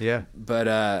 Yeah.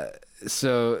 But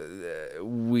so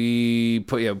we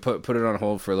put it on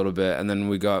hold for a little bit, and then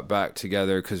we got back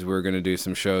together because we were going to do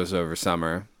some shows over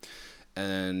summer.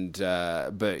 And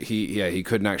but he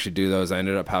couldn't actually do those. I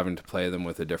ended up having to play them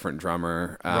with a different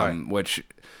drummer, which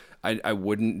I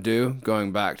wouldn't do.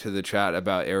 Going back to the chat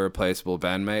about irreplaceable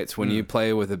bandmates, when you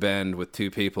play with a band with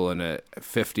 2 people in it,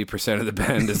 50% of the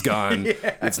band is gone.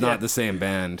 It's not the same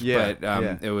band. Yeah,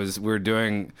 but it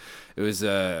was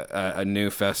a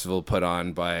new festival put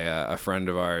on by a friend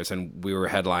of ours, and we were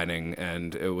headlining,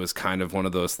 and it was kind of one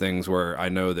of those things where I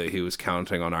know that he was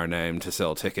counting on our name to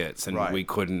sell tickets, and we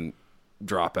couldn't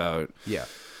drop out. Yeah.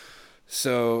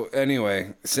 So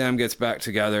anyway, Sam gets back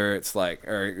together. It's like,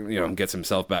 gets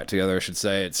himself back together, I should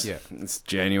say. It's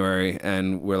January,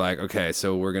 and we're like, okay,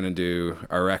 so we're gonna do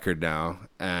our record now.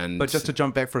 And But just to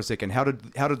jump back for a second, how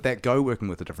did that go working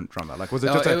with a different drummer? Like, was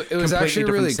it just it was actually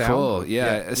really sound? cool.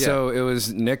 Yeah. So it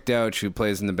was Nick Douch, who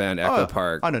plays in the band Echo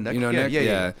Park. I know Nick. You know Nick?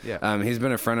 Yeah. He's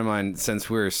been a friend of mine since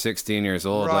we were 16 years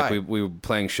old. Right. Like we were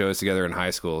playing shows together in high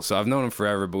school. So I've known him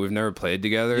forever, but we've never played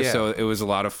together. Yeah. So it was a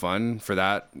lot of fun for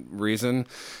that reason.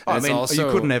 I And mean, also,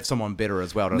 you couldn't have someone better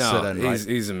as well to sit in, right?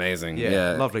 he's amazing.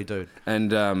 Yeah, lovely dude.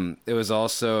 And it was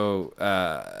also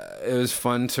it was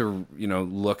fun to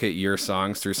look at your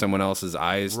songs through someone else's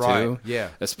eyes too. Yeah.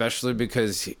 Especially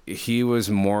because he was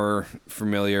more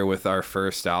familiar with our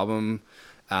first album,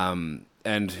 and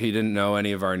he didn't know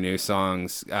any of our new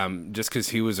songs, just because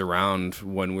he was around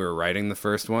when we were writing the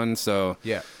first one. So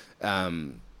Yeah.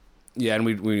 and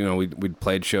we'd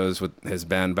played shows with his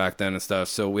band back then and stuff.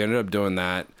 So we ended up doing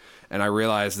that. And I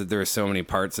realized that there are so many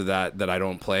parts of that I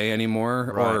don't play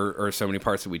anymore, or so many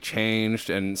parts that we changed.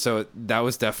 And so that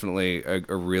was definitely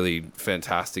a really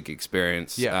fantastic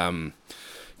experience. Yeah.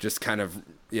 Just kind of,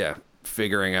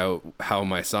 figuring out how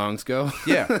my songs go.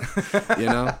 Yeah.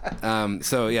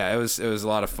 So yeah, it was a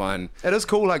lot of fun. It is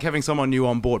cool, like having someone new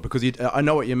on board, because I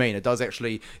know what you mean. It does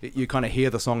actually, you kind of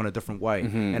hear the song in a different way,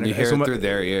 And you hear it through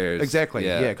their ears. Exactly.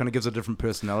 Yeah. It kind of gives a different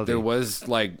personality. There was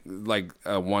like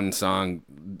one song,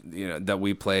 that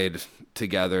we played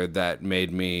together that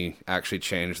made me actually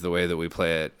change the way that we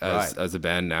play it as a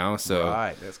band now. So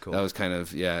that's cool. That was kind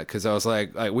of because I was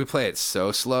like we play it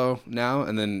so slow now,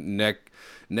 and then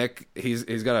Nick,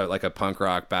 he's got a punk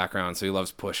rock background, so he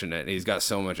loves pushing it. He's got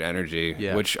so much energy,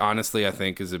 which honestly I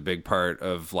think is a big part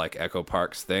of like Echo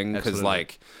Park's thing, because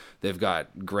like they've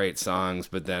got great songs,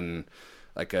 but then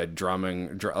like a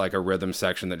like a rhythm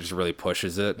section that just really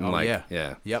pushes it. And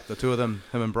Yep, the two of them,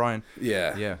 him and Brian.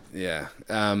 Yeah.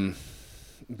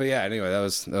 But yeah, anyway, that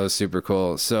was super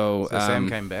cool. So Sam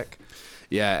came back.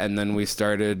 Yeah, and then we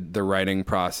started the writing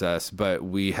process, but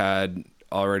we had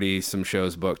already some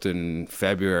shows booked in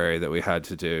February that we had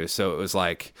to do. So it was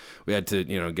like we had to,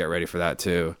 get ready for that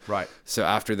too. Right. So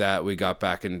after that, we got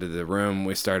back into the room.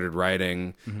 We started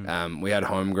writing. We had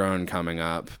Homegrown coming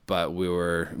up, but we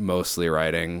were mostly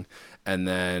writing. And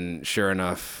then, sure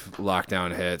enough,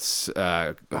 lockdown hits.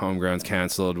 Homegrown's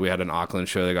canceled. We had an Auckland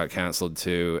show that got canceled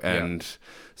too, and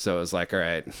so it was like, all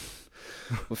right,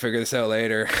 we'll figure this out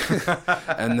later.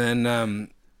 And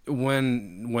then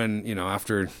when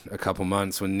after a couple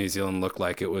months, when New Zealand looked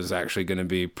like it was actually going to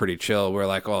be pretty chill, we're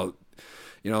like, well,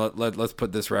 let's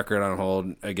put this record on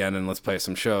hold again and let's play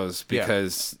some shows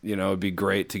because, it'd be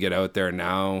great to get out there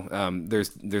now.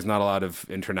 There's not a lot of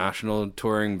international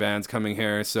touring bands coming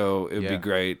here, so it'd be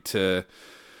great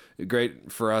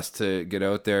for us to get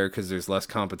out there because there's less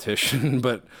competition,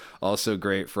 but also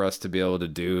great for us to be able to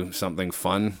do something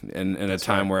fun in a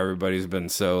time where everybody's been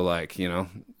so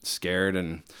scared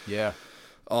and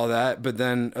all that. But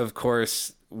then, of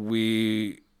course,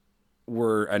 we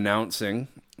were announcing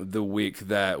the week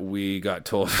that we got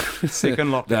told second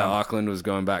lockdown that Auckland was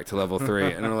going back to level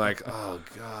 3, and we're like, oh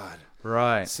god.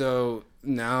 Right. So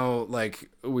now,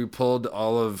 we pulled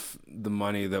all of the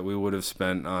money that we would have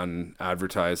spent on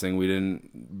advertising. We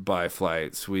didn't buy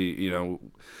flights. We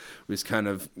just kind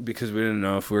of, because we didn't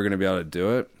know if we were going to be able to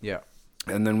do it. Yeah.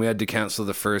 And then we had to cancel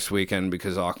the first weekend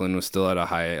because Auckland was still at a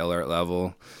high alert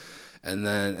level. And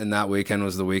that weekend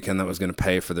was the weekend that was going to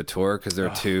pay for the tour because there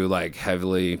were two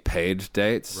heavily paid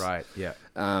dates. Right. Yeah.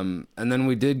 And then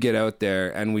we did get out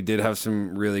there and we did have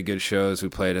some really good shows. We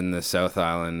played in the South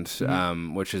Island,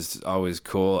 which is always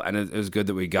cool. And it was good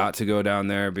that we got to go down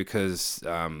there because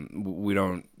we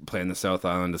don't play in the South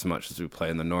Island as much as we play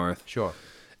in the North. Sure.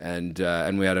 And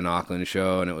we had an Auckland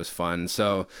show and it was fun.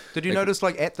 So did you notice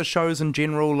at the shows in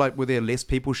general, were there less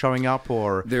people showing up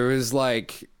or? There was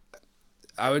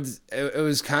it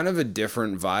was kind of a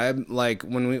different vibe.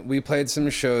 When we played some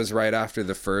shows right after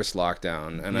the first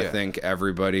lockdown, and I think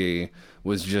everybody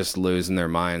was just losing their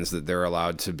minds that they're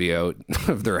allowed to be out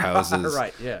of their houses.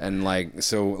 Right, yeah. And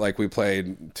we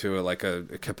played to a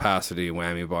capacity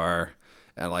whammy bar,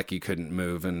 and you couldn't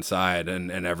move inside,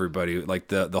 and everybody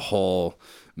the whole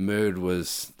mood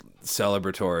was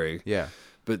celebratory. Yeah.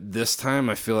 But this time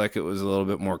I feel like it was a little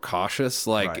bit more cautious.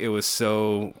 It was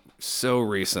so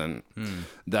recent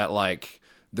that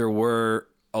there were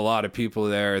a lot of people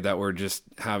there that were just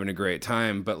having a great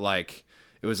time, but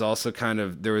it was also kind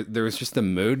of there was just a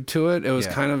mood to it. It was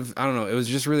kind of, I don't know, it was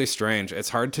just really strange. It's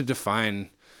hard to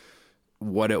define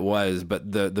what it was,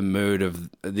 but the mood of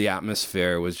the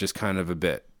atmosphere was just kind of a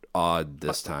bit odd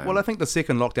this time. Well, I think the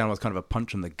second lockdown was kind of a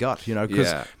punch in the gut,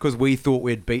 because we thought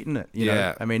we'd beaten it,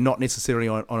 know. I mean, not necessarily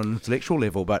on an intellectual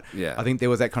level, but I think there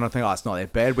was that kind of thing, it's not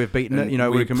that bad, we've beaten it,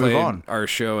 we can move on. Our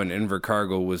show in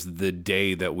Invercargill was the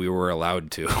day that we were allowed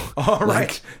to. Oh,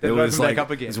 right. It was back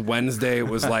up again. It was Wednesday, it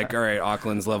was all right,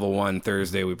 Auckland's level 1,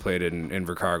 Thursday we played in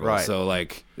Invercargill. Right. So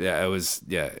it was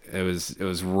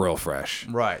real fresh.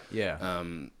 Right, yeah.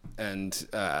 And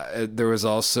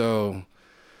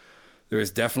there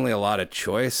was definitely a lot of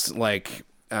choice,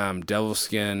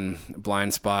 Devilskin,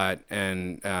 Blind Spot,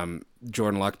 and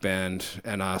Jordan Luck Band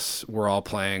and us were all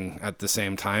playing at the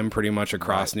same time pretty much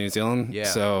across New Zealand. Yeah.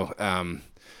 So,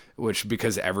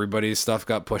 because everybody's stuff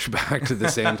got pushed back to the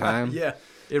same time. Yeah.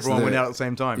 Everyone went out at the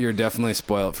same time. You're definitely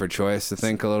spoiled for choice, I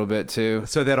think, a little bit too.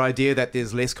 So that idea that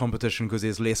there's less competition because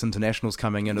there's less internationals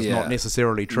coming in is not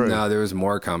necessarily true. No, there was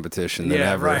more competition than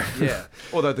ever. Right. Yeah.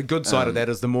 Although the good side of that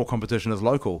is the more competition is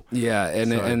local. Yeah,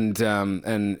 and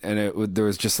there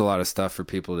was just a lot of stuff for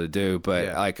people to do.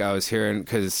 But I was hearing,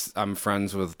 because I'm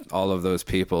friends with all of those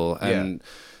people, and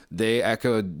they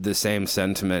echoed the same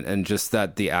sentiment, and just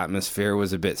that the atmosphere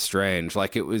was a bit strange.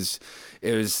 It was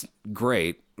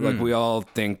great. We all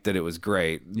think that it was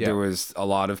great. Yeah. There was a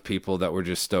lot of people that were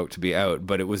just stoked to be out,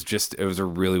 but it was a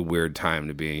really weird time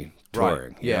to be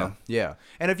touring. Right. Yeah. Yeah.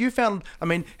 And have you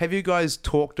guys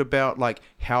talked about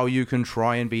how you can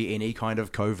try and be any kind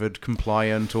of COVID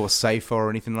compliant or safe or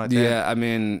anything like that?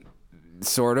 Yeah.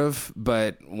 Sort of,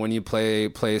 but when you play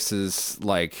places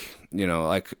we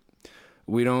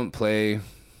don't play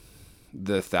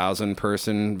the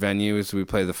 1,000-person venues, we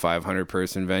play the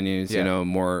 500-person venues,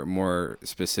 more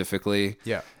specifically.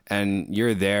 Yeah. And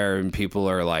you're there and people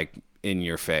are in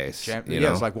your face.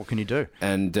 It's what can you do?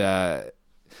 And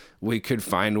we could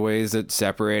find ways at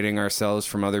separating ourselves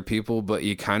from other people, but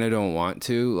you kind of don't want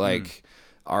to.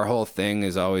 Our whole thing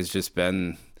has always just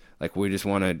been we just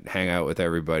want to hang out with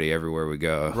everybody everywhere we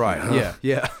go. Right. Yeah.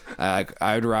 Yeah.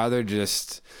 I'd rather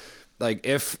just like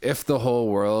if the whole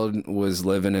world was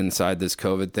living inside this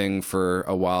COVID thing for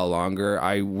a while longer,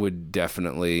 I would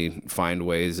definitely find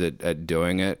ways at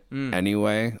doing it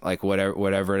anyway. Like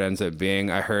whatever it ends up being.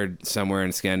 I heard somewhere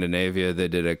in Scandinavia they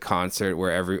did a concert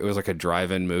where it was like a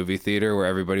drive-in movie theater where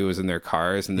everybody was in their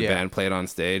cars and the band played on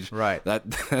stage. Right.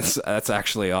 That's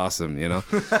actually awesome, you know.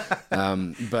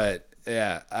 But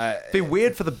yeah, It'd be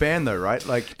weird for the band though, right?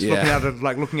 Like just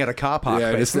looking at a car park.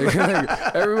 yeah, just like,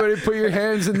 everybody put your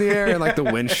hands in the air and like the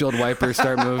windshield wipers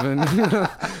start moving.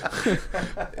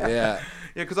 Yeah.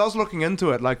 Yeah, because I was looking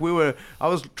into it. Like I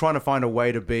was trying to find a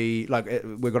way to be like,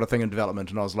 we've got a thing in development,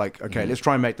 and I was like, okay, let's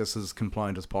try and make this as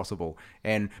compliant as possible,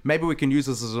 and maybe we can use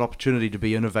this as an opportunity to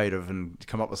be innovative and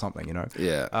come up with something, you know?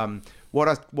 Yeah.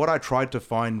 What I tried to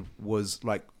find was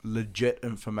like legit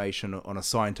information on a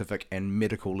scientific and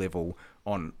medical level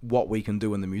on what we can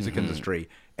do in the music industry,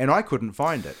 and I couldn't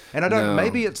find it. And I don't. No.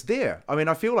 Maybe it's there. I mean,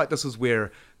 I feel like this is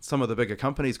where some of the bigger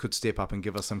companies could step up and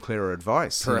give us some clearer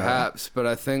advice. you know? Perhaps, but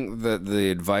I think that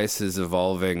the advice is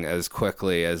evolving as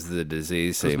quickly as the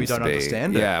disease seems to be. we don't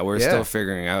understand it. Yeah, we're still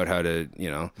figuring out how to,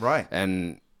 you know. Right.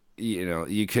 And you know,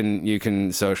 you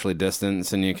can socially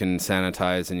distance and you can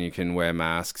sanitize and you can wear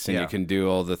masks and you can do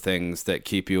all the things that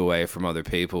keep you away from other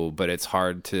people, but it's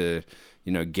hard to,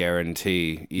 you know,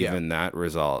 guarantee even that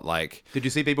result. Like, did you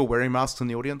see people wearing masks in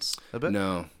the audience a bit?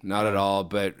 No, not at all.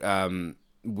 But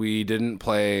we didn't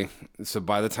play. So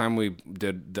by the time we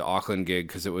did the Auckland gig,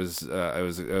 because it was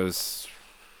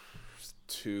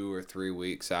 2 or 3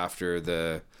 weeks after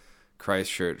the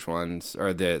Christchurch ones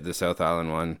or the South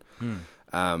Island one.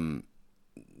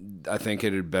 I think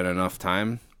it had been enough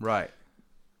time. Right.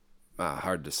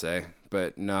 Hard to say,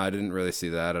 but no, I didn't really see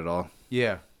that at all.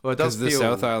 Yeah. Well, it does because the feel...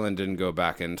 South Island didn't go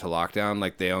back into lockdown.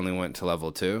 Like they only went to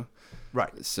level 2.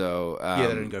 Right. So they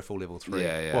didn't go full level 3.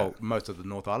 Yeah. Well, most of the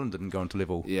North Island didn't go into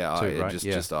level 2, right?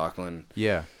 Just Auckland.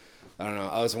 Yeah. I don't know.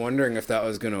 I was wondering if that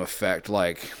was going to affect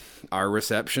like our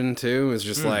reception too. It's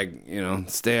just like, you know,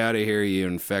 stay out of here, you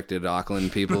infected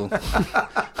Auckland people.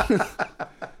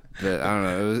 But I don't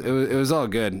know. It was all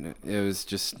good. It was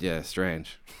just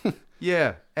strange.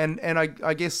 Yeah, and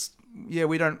I guess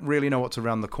we don't really know what's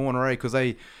around the corner, because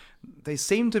they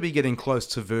seem to be getting close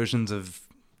to versions of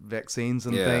vaccines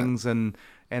and things, and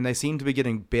they seem to be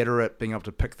getting better at being able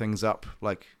to pick things up,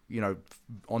 like, you know,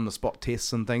 on the spot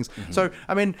tests and things. So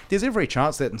I mean, there's every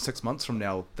chance that in 6 months from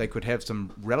now they could have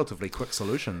some relatively quick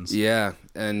solutions. Yeah,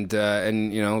 and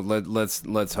you know,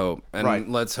 let's hope, and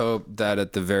let's hope that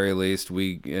at the very least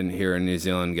we here in New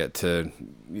Zealand get to,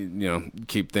 you know,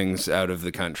 keep things out of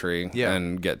the country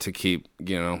and get to keep,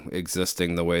 you know,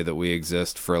 existing the way that we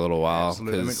exist for a little while.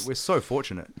 Absolutely. I mean, we're so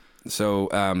fortunate. So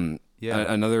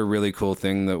another really cool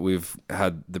thing that we've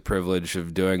had the privilege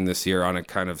of doing this year on a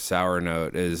kind of sour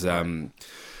note is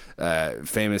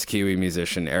famous Kiwi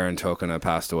musician Aaron Tokona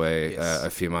passed away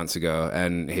a few months ago,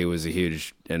 and he was a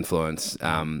huge influence.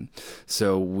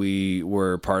 So we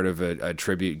were part of a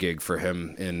tribute gig for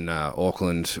him in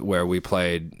Auckland, where we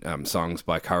played songs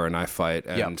by Kara Knife Fight,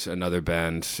 and another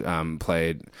band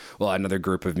another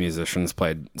group of musicians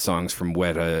played songs from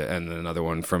Weta and another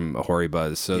one from Ahori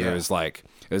Buzz. So there was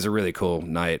it was a really cool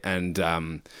night, and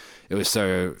it was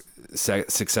so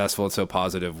successful and so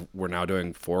positive. We're now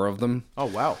doing 4 of them. Oh,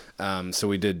 wow. So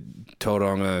we did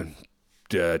Tauranga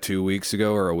 2 weeks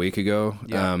ago or a week ago,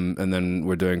 and then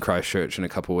we're doing Christchurch in a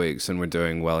couple weeks, and we're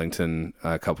doing Wellington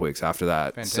a couple weeks after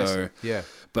that. Fantastic. So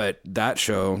but that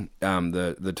show,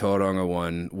 the Tauranga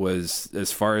one, was,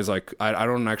 as far as like, I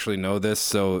don't actually know this,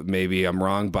 so maybe I'm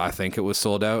wrong, but I think it was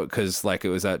sold out, because like it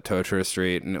was at Totara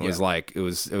Street, and it was like it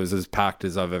was as packed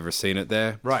as I've ever seen it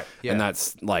there. Right. Yeah. And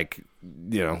that's like,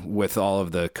 you know, with all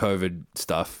of the COVID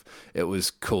stuff, it was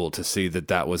cool to see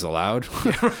that was allowed,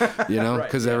 you know,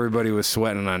 because everybody was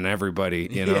sweating on everybody,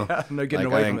 you know. Yeah, no getting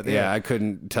away from it there. Yeah, I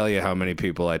couldn't tell you how many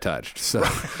people I touched. So,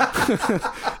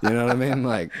 you know what I mean?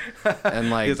 Like, and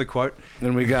like, here's a quote.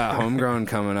 Then we got Homegrown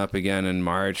coming up again in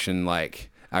March, and like,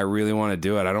 I really want to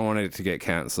do it. I don't want it to get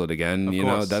canceled again. Of you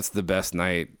course. know, that's the best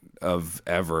night of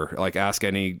ever. Like, ask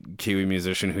any Kiwi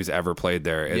musician who's ever played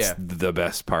there. It's the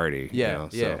best party. Yeah, you know,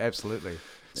 yeah, absolutely.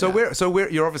 So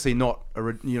you're obviously not,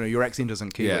 you know, your accent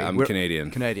isn't Kiwi. Yeah, I'm Canadian.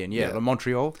 Canadian, yeah.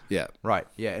 Montreal? Yeah. Right,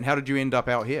 yeah. And how did you end up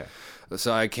out here?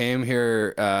 So I came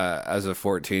here as a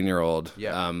 14-year-old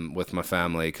with my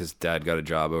family, because Dad got a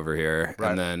job over here. Right.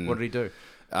 And then what did he do?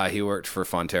 He worked for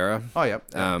Fonterra. Oh, yeah.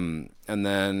 And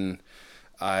then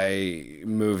I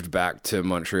moved back to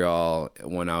Montreal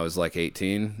when I was like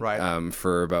 18, right?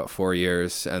 For about 4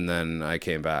 years, and then I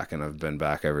came back, and I've been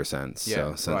back ever since.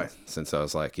 Yeah, so since I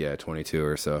was like 22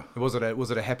 or so. Was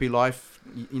it a happy life,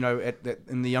 you know,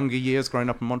 in the younger years growing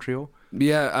up in Montreal?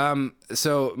 Yeah.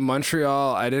 So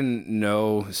Montreal, I didn't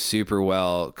know super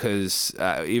well because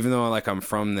even though like I'm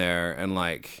from there and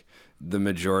like the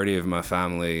majority of my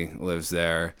family lives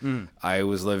there, I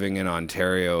was living in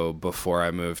Ontario before I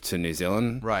moved to New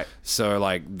Zealand. Right. So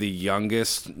like the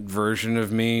youngest version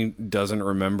of me doesn't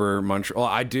remember Montreal.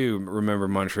 Well, I do remember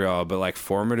Montreal, but like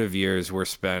formative years were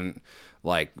spent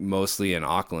like mostly in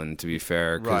Auckland, to be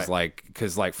fair, because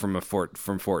Right. from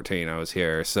 14 I was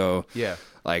here. So Yeah.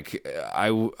 like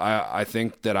I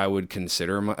think that I would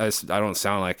consider I don't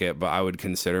sound like it, but I would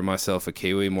consider myself a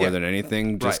Kiwi more Yeah. than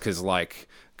anything, just Right.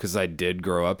 because I did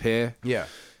grow up here. Yeah.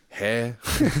 Hey.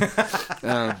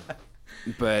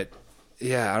 But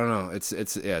yeah, I don't know. It's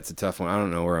a tough one. I don't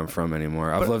know where I'm from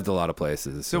anymore. I've lived a lot of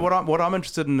places. So what I'm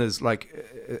interested in is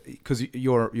like, because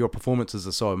your performances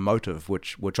are so emotive,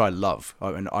 which I love,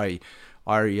 and I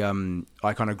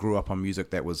kind of grew up on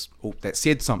music that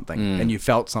said something, and you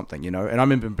felt something, you know. And I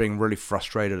remember being really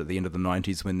frustrated at the end of the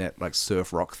 '90s when that like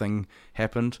surf rock thing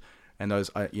happened. And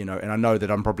those, you know, and I know that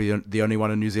I'm probably the only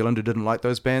one in New Zealand who didn't like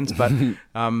those bands, but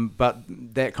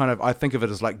that kind of, I think of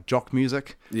it as like jock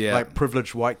music, Yeah. like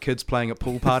privileged white kids playing at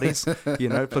pool parties, you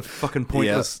know, for fucking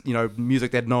pointless, you know,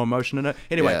 music that had no emotion in it.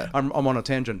 Anyway, Yeah. I'm on a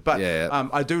tangent, but Yeah.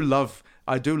 I do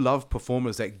love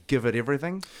performers that give it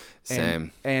everything.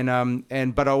 Same.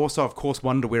 And but I also, of course,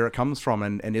 wonder where it comes from,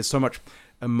 and there's so much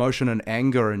emotion and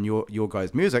anger in your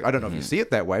guys' music. I don't know if you see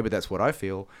it that way, but that's what I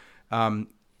feel.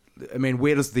 I mean,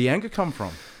 where does the anger come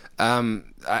from?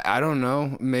 I don't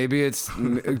know. Maybe it's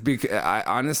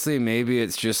honestly, maybe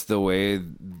it's just the way,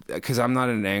 because I'm not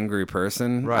an angry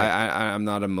person. Right. I'm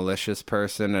not a malicious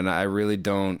person, and I really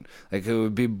don't like. It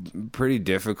would be pretty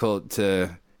difficult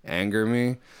to anger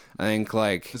me. I think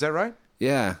like, Is that right?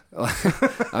 yeah,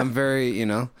 I'm very, you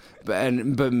know,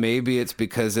 but maybe it's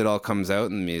because it all comes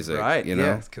out in music, Right, You know,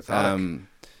 yeah, it's cathartic.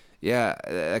 Yeah,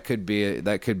 that could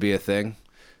be a thing.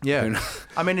 Yeah.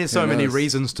 I mean, there's so Who many knows?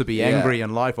 reasons to be Yeah. angry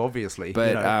in life, obviously. But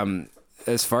you know.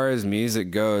 as far as music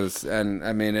goes, and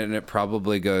I mean, and it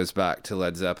probably goes back to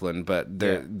Led Zeppelin, but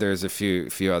there's a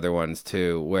few other ones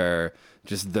too, where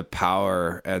just the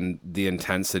power and the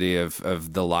intensity of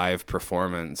the live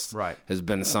performance Right. has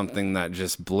been something that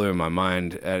just blew my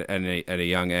mind at a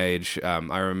young age.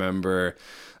 I remember,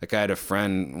 like, I had a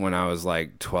friend when I was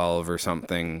like 12 or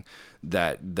something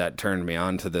that turned me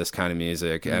on to this kind of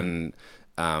music, and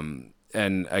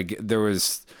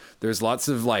there's lots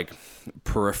of like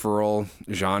peripheral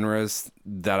genres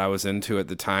that I was into at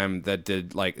the time that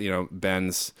did, like, you know,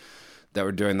 bands that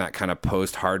were doing that kind of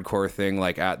post-hardcore thing,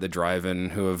 like At the Drive-In,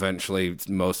 who eventually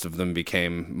most of them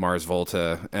became Mars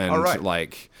Volta, and Oh, right.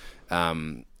 like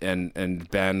and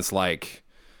bands like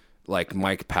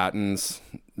Mike Patton's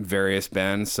various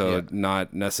bands, so Yeah.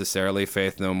 not necessarily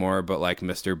Faith No More, but like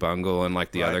Mr. Bungle and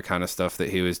like the Right. other kind of stuff that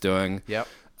he was doing. Yep.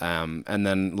 And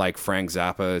then like Frank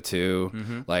Zappa too.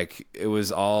 Mm-hmm. Like it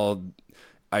was all,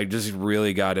 I just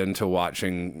really got into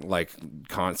watching like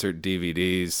concert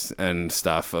DVDs and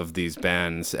stuff of these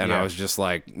bands, and Yeah. I was just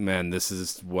like, man, this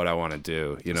is what I want to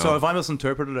do, you know? So if I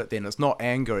misinterpreted it, then it's not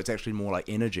anger; it's actually more like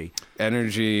energy.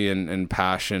 Energy and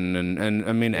passion and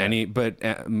I mean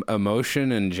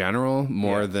emotion in general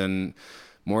more Yeah.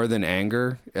 than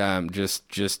anger,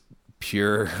 just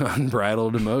pure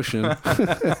unbridled emotion.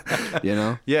 You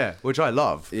know? Yeah, which I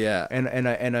love. Yeah. and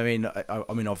I mean,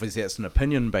 obviously that's an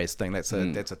opinion based thing. That's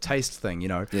a taste thing, you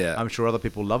know. Yeah. I'm sure other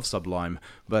people love Sublime,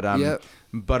 but Yep.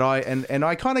 but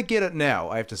I kind of get it now.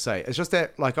 I have to say, it's just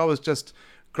that like I was just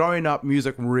growing up,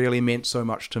 music really meant so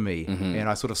much to me, and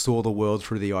I sort of saw the world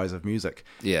through the eyes of music.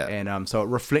 Yeah. and so it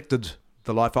reflected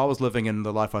the life I was living and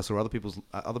the life I saw other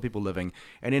people living.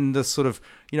 And in this sort of,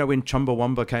 you know, when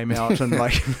Chumbawamba came out and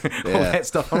like all Yeah. that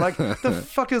stuff, I'm like, the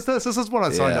fuck is this? This is what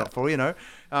I signed Yeah. up for, you know.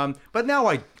 But now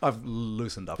I've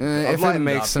loosened up. A bit. I've If it lightened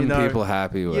makes up, some you know. people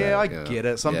happy with Yeah, I it, you know. get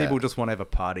it. Some Yeah. people just want to have a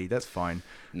party. That's fine.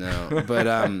 No, but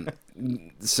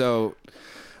so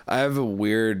I have a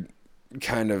weird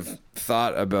kind of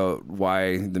thought about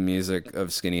why the music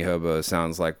of Skinny Hobo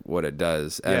sounds like what it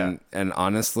does, and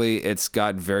honestly, it's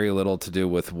got very little to do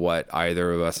with what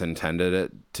either of us intended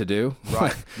it to do.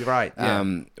 Right. You're right.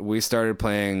 Yeah. We started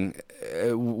playing.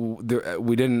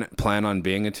 We didn't plan on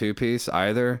being a two-piece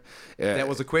either. That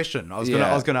was a question. I was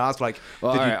Yeah. gonna ask, like,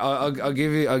 Well, all right, I'll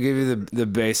give you the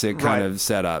basic kind Right. of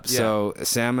setup. Yeah. So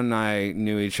Sam and I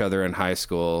knew each other in high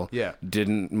school. Yeah.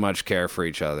 Didn't much care for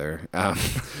each other.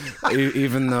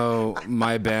 even though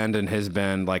my band and his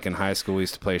band, like in high school, we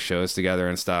used to play shows together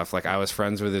and stuff. Like I was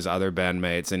friends with his other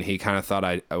bandmates, and he kind of thought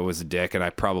I was a dick, and I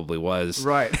probably was.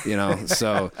 Right. You know.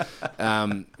 So,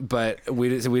 but we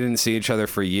didn't see each other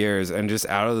for years, and just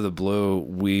out of the blue,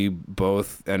 we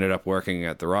both ended up working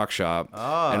at the Rock Shop,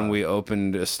 and we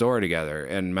opened a store together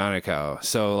in Manukau.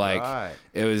 So like,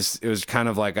 it was kind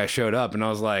of like I showed up, and I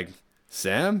was like,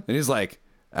 Sam, and he's like,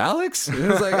 Alex? And it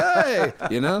was like, hey,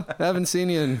 you know, haven't seen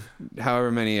you in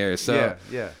however many years. So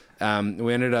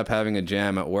we ended up having a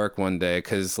jam at work one day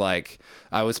because, like,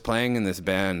 I was playing in this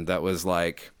band that was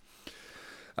like,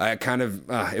 I kind of,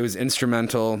 it was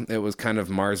instrumental. It was kind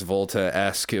of Mars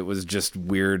Volta-esque. It was just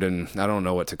weird, and I don't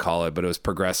know what to call it, but it was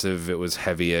progressive. It was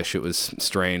heavy-ish. It was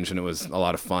strange, and it was a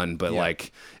lot of fun. But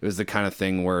like, it was the kind of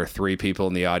thing where 3 people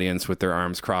in the audience with their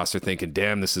arms crossed are thinking,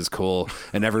 damn, this is cool.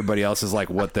 And everybody else is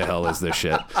like, what the hell is this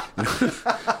shit?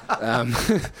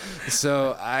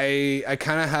 So I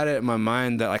kind of had it in my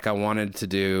mind that like I wanted to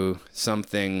do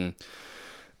something.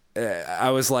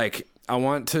 I was like, I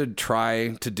want to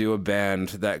try to do a band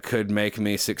that could make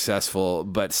me successful,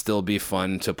 but still be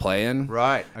fun to play in.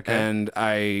 Right. Okay. And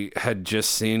I had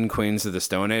just seen Queens of the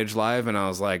Stone Age live, and I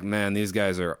was like, man, these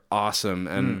guys are awesome.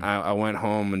 And I went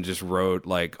home and just wrote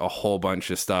like a whole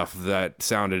bunch of stuff that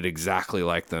sounded exactly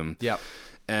like them. Yep.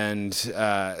 And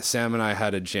Sam and I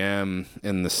had a jam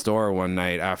in the store one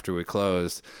night after we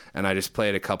closed, and I just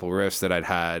played a couple riffs that I'd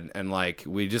had, and like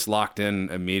we just locked in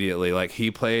immediately. Like he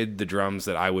played the drums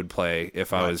that I would play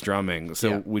if I was drumming,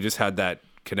 so we just had that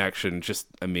connection just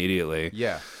immediately.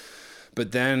 Yeah.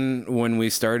 But then when we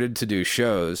started to do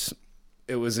shows,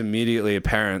 it was immediately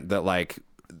apparent that like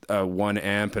one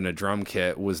amp and a drum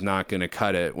kit was not going to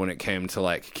cut it when it came to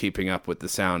like keeping up with the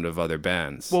sound of other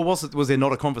bands. Well, was there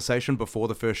not a conversation before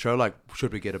the first show, like,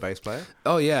 should we get a bass player?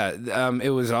 Oh yeah,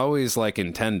 it was always like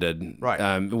intended.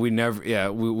 Right. We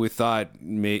never, we thought,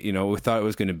 we thought it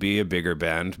was going to be a bigger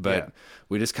band, but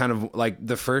we just kind of like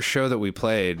the first show that we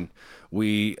played.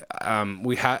 We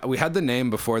had the name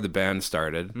before the band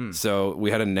started, so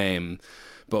we had a name,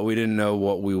 but we didn't know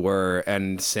what we were.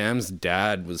 And Sam's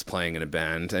dad was playing in a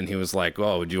band, and he was like,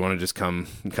 "Oh, would you want to just come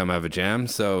have a jam?"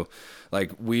 So,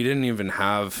 like, we didn't even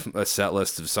have a set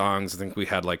list of songs. I think we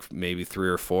had like maybe 3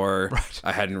 or 4. Right.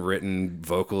 I hadn't written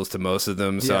vocals to most of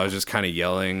them, so I was just kind of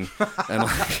yelling, and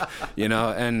like,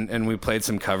 and we played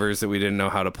some covers that we didn't know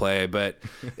how to play, but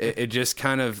it just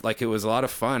kind of like, it was a lot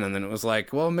of fun. And then it was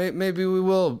like, well, maybe we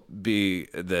will be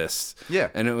this. Yeah.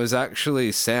 And it was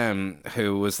actually Sam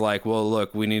who was like, well,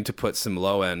 look, we need to put some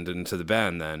low end into the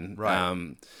band then.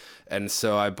 Right. And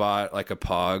so I bought like a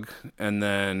Pog, and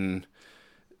then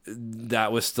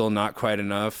that was still not quite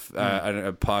enough.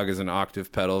 A Pog is an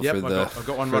octave pedal for the. I've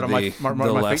got one right on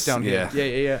my feet down here.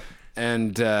 Yeah.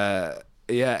 And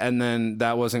and then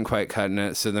that wasn't quite cutting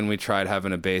it. So then we tried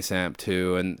having a bass amp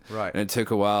too, and it took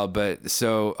a while. But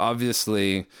so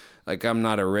obviously, like, I'm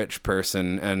not a rich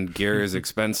person, and gear is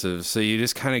expensive, so you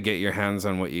just kind of get your hands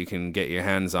on what you can get your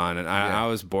hands on. And I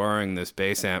was borrowing this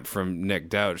bass amp from Nick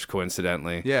Douch,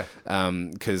 coincidentally. Yeah.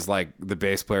 Because like the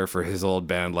bass player for his old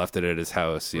band left it at his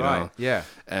house, you know. Yeah.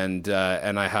 And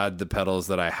I had the pedals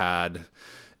that I had,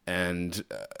 and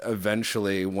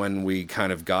eventually, when we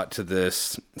kind of got to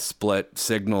this split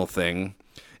signal thing,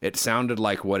 it sounded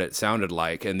like what it sounded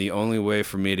like, and the only way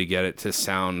for me to get it to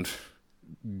sound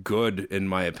good, in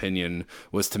my opinion,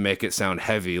 was to make it sound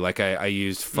heavy. Like I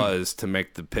used fuzz to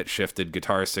make the pitch shifted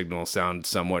guitar signal sound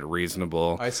somewhat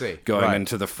reasonable. I see. Going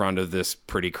into the front of this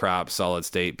pretty crap solid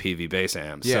state PV bass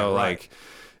amp. Yeah, so like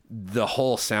the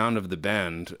whole sound of the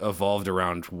band evolved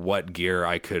around what gear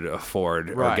I could afford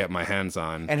or get my hands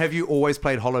on. And have you always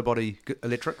played hollow body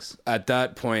electrics? At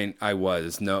that point, I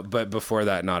was. No, but before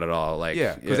that, not at all. Like,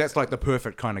 because that's like the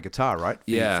perfect kind of guitar, right?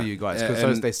 For you guys,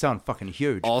 because they sound fucking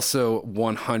huge. Also,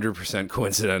 100%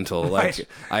 coincidental. Like,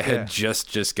 I had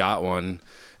just got one,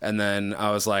 and then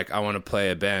I was like, I want to play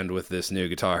a band with this new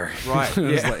guitar. Right.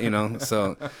 Like,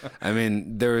 so, I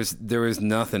mean, there was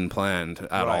nothing planned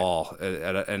at all.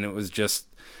 And it was just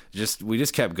we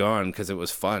just kept going because it was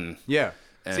fun. Yeah.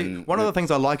 And see, one of the things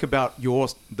I like about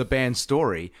the band's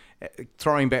story,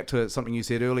 throwing back to something you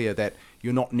said earlier, that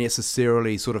you're not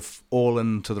necessarily sort of all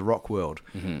into the rock world.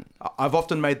 Mm-hmm. I've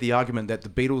often made the argument that the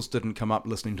Beatles didn't come up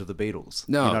listening to the Beatles.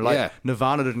 No,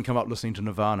 Nirvana didn't come up listening to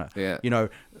Nirvana. Yeah.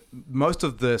 Most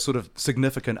of the sort of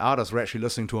significant artists were actually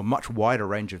listening to a much wider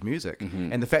range of music.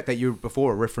 Mm-hmm. And the fact that you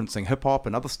before were referencing hip hop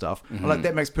and other stuff, like,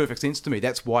 that makes perfect sense to me.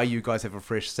 That's why you guys have a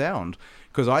fresh sound,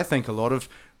 because I think a lot of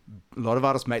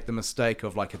artists make the mistake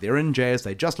of, like, if they're in jazz,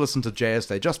 they just listen to jazz,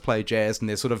 they just play jazz, and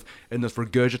they're sort of in this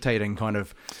regurgitating kind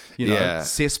of,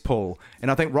 cesspool. And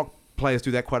I think rock players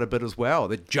do that quite a bit as well.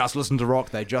 They just listen to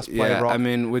rock. They just play rock. I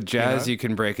mean, with jazz, know? you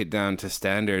can break it down to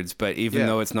standards, but even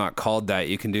though it's not called that,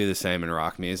 you can do the same in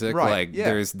rock music. Right, Like,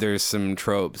 yeah. there's some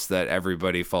tropes that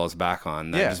everybody falls back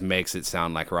on that Yeah. just makes it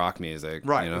sound like rock music.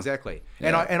 Right, you know? exactly.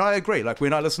 Yeah. And I agree. Like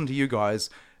when I listen to you guys,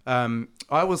 I'm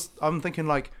thinking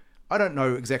like, I don't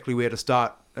know exactly where to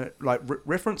start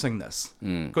referencing this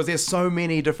because there's so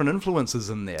many different influences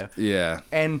in there. Yeah,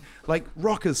 And like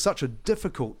rock is such a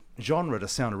difficult genre to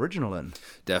sound original in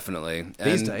definitely.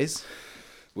 these And days.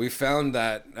 we found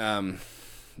that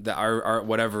that our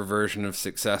whatever version of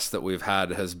success that we've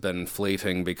had has been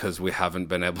fleeting because we haven't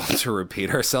been able to repeat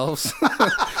ourselves.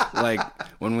 Like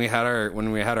when we had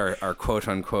our quote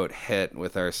unquote hit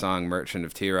with our song "Merchant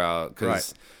of Tirau,"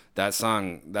 because Right. that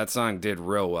song did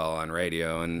real well on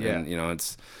radio, and you know,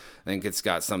 I think it's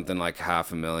got something like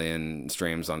 500,000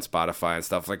 streams on Spotify and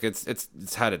stuff. Like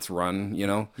it's had its run, you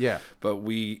know. Yeah. But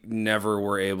we never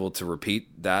were able to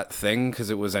repeat that thing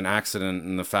because it was an accident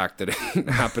in the fact that it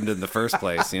happened in the first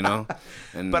place, you know.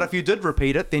 And But if you did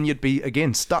repeat it, then you'd be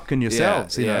again stuck in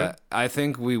yourselves. You know? I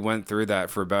think we went through that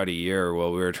for about a year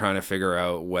while we were trying to figure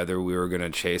out whether we were going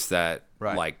to chase that.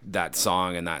 Right. Like that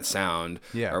song and that sound,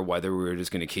 Yeah. or whether we were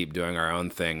just going to keep doing our own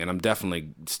thing. And I'm definitely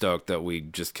stoked that we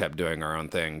just kept doing our own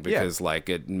thing because like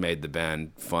it made the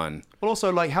band fun. Well,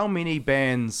 also, like, how many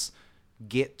bands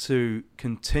get to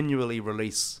continually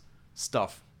release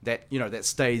stuff that, you know, that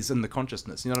stays in the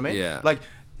consciousness? You know what I mean? Yeah. Like,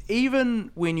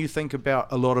 even when you think about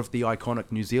a lot of the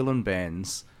iconic New Zealand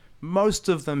bands, most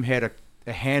of them had a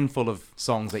handful of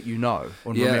songs that you know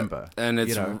or remember. And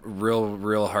it's you know?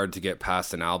 real hard to get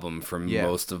past an album from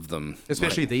most of them.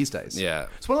 Especially Like, these days. Yeah.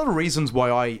 It's one of the reasons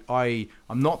why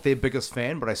I'm not their biggest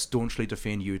fan, but I staunchly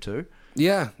defend U2.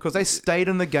 Yeah. Because they stayed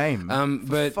in the game for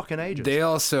But fucking ages. they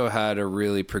also had a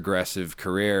really progressive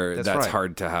career that's right.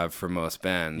 hard to have for most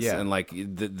bands. Yeah. And like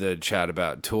the chat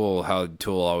about Tool, how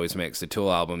Tool always makes a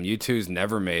Tool album. U2's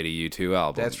never made a U2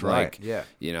 album. That's right, Like, yeah.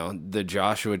 You know, the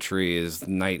Joshua Tree is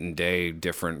night and day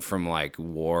different from like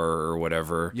War or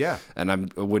whatever. Yeah. And I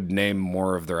would name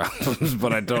more of their albums,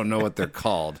 but I don't know what they're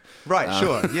called. Right,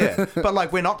 sure, yeah. But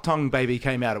like when Octung Baby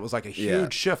came out, it was like a huge Yeah.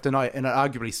 shift, and it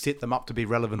arguably set them up to be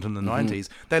relevant in the 90s.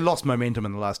 They lost momentum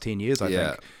in the last 10 years, I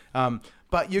Yeah. think.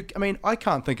 But I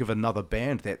can't think of another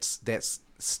band that's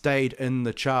stayed in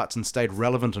the charts and stayed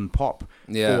relevant in pop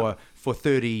for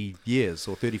 30 years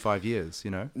or 35 years,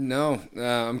 you know? No,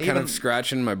 I'm kind of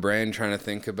scratching my brain trying to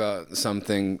think about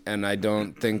something, and I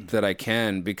don't think that I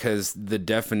can because the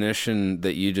definition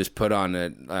that you just put on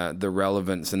it, the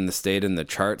relevance and the state in the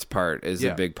charts part is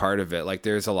a big part of it. Like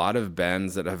there's a lot of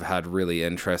bands that have had really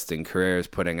interesting careers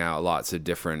putting out lots of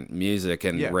different music,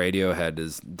 and Radiohead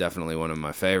is definitely one of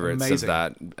my favorites Amazing.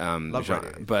 of that Love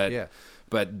genre. Radiohead.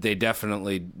 But they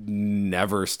definitely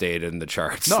never stayed in the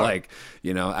charts. No. Like,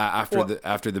 you know,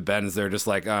 after the Bends, they're just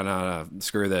like, oh, no,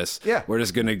 screw this. Yeah. We're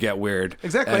just going to get weird.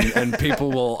 Exactly. And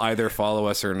people will either follow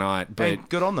us or not. But And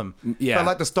good on them. Yeah. But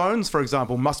like the Stones, for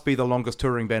example, must be the longest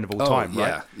touring band of all time,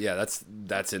 yeah. right? Yeah,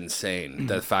 that's insane.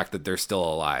 The fact that they're still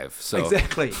alive. So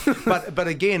Exactly. but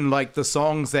again, like the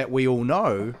songs that we all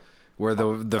know, we're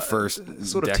the first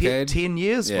sort of decade. 10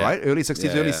 years, Yeah. right? Early 60s,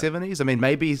 Yeah, early yeah. 70s. I mean,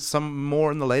 maybe some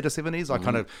more in the later 70s.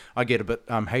 I get a bit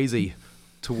hazy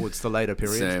towards the later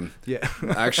period. Same. Yeah.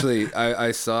 Actually, I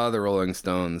saw the Rolling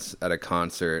Stones at a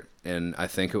concert in, I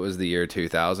think it was the year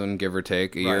 2000, give or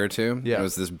take a year or two. Yeah. It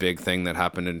was this big thing that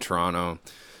happened in Toronto,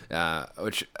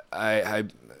 which I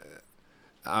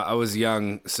was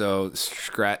young, so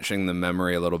scratching the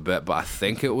memory a little bit, but I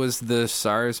think it was the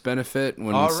SARS benefit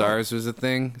when Oh, right. SARS was a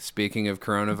thing, speaking of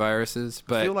coronaviruses.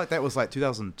 But I feel like that was like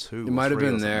 2002. it might have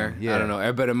been there. Yeah. I don't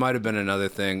know. But it might have been another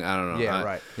thing. I don't know. Yeah,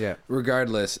 right. Yeah.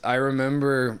 Regardless, I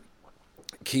remember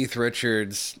Keith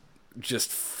Richards just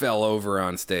fell over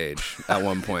on stage at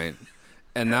one point.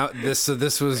 And this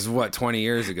was what, 20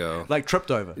 years ago. Like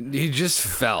tripped over. He just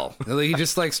fell. He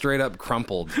just like straight up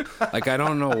crumpled. Like I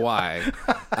don't know why.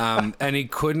 And he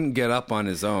couldn't get up on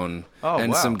his own. Oh,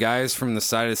 and wow. some guys from the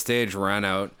side of the stage ran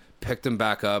out, picked him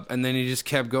back up, and then he just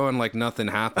kept going like nothing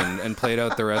happened and played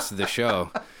out the rest of the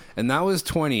show. And that was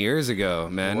 20 years ago,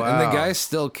 man. Wow. And the guy's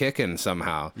still kicking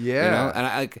somehow. Yeah. You know? And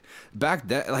like back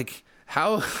then, like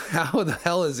how the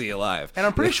hell is he alive? And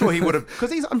I'm pretty sure he would have,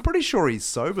 because I'm pretty sure he's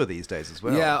sober these days as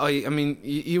well. Yeah, I mean,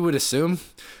 you would assume.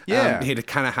 Yeah. He'd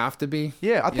kind of have to be.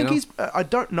 Yeah, I think you know? I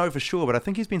don't know for sure, but I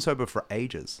think he's been sober for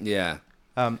ages. Yeah.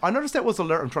 I noticed that was a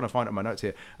lyric. I'm trying to find it in my notes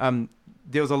here.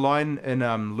 There was a line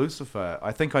in Lucifer.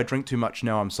 I think I drink too much,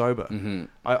 now I'm sober. Mm-hmm.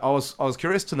 I was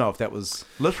curious to know if that was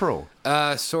literal.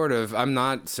 Sort of. I'm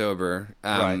not sober.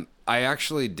 Right. I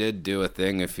actually did do a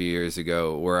thing a few years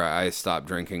ago where I stopped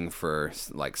drinking for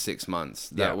like 6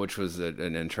 months. Which was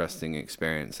an interesting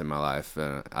experience in my life.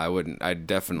 I'd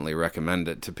definitely recommend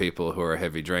it to people who are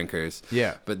heavy drinkers.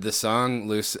 Yeah. But the song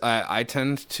I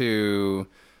tend to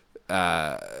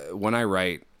when I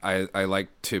write, I like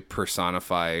to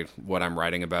personify what I'm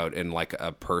writing about in like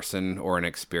a person or an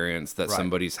experience that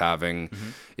somebody's having. Mm-hmm.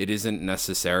 It isn't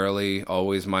necessarily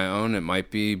always my own. It might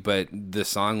be, but the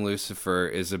song Lucifer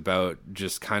is about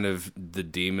just kind of the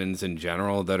demons in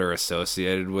general that are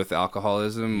associated with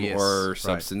alcoholism or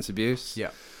substance abuse.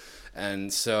 Yeah.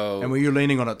 And so... And were you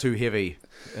leaning on it too heavy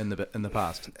in the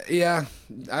past? Yeah,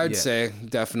 I would say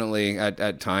definitely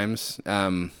at times.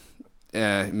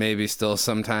 Maybe still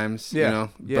sometimes, you know,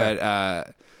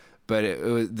 but it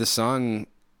was, the song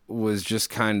was just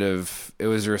kind of, it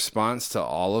was a response to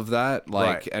all of that.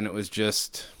 And it was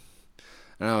just,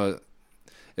 I don't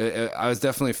know, I was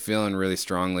definitely feeling really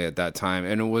strongly at that time.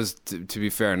 And it was, to be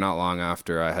fair, not long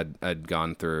after I'd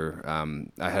gone through,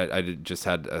 I just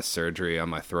had a surgery on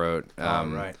my throat.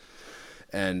 Right.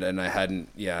 And I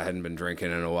hadn't been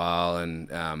drinking in a while.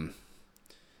 And,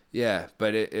 yeah,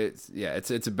 but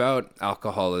it's about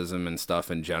alcoholism and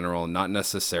stuff in general, not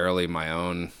necessarily my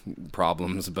own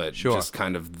problems, but just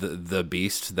kind of the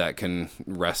beast that can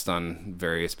rest on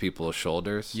various people's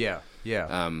shoulders. Yeah.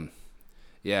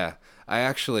 I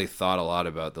actually thought a lot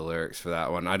about the lyrics for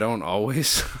that one. I don't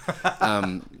always,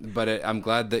 but I'm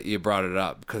glad that you brought it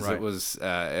up because it was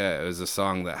a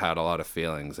song that had a lot of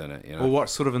feelings in it. You know? Well, what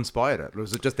sort of inspired it?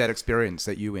 Was it just that experience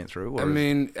that you went through? I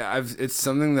mean, it's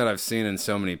something that I've seen in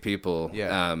so many people.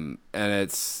 Yeah. And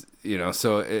it's, you know,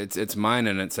 so it's mine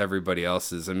and it's everybody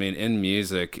else's. I mean, in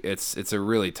music, it's a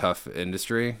really tough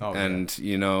industry,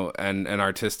 you know, and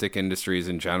artistic industries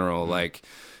in general, like.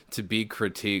 To be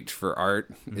critiqued for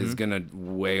art is gonna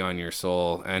weigh on your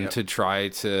soul, and to try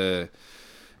to,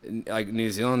 like, New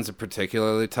Zealand's a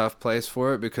particularly tough place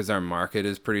for it because our market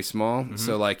is pretty small.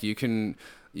 So like you can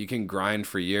grind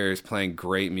for years playing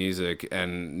great music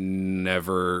and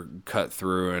never cut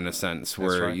through in a sense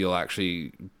where you'll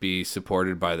actually be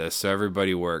supported by this. So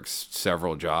everybody works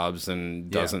several jobs and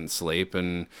doesn't sleep,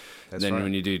 and then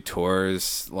when you do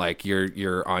tours, like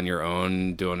you're on your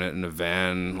own doing it in a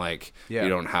van, like you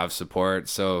don't have support.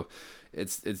 So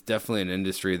it's definitely an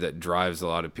industry that drives a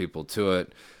lot of people to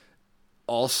it.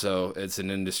 Also, it's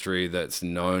an industry that's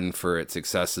known for its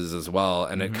successes as well,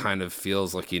 and it kind of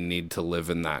feels like you need to live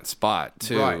in that spot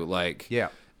too.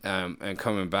 And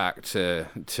coming back to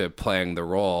playing the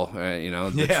role, you know,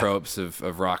 the tropes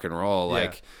of rock and roll,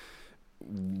 like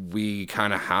we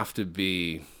kind of have to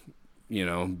be, you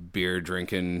know, beer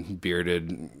drinking,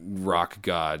 bearded rock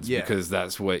gods because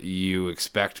that's what you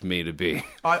expect me to be.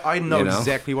 I know,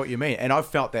 exactly what you mean, and I've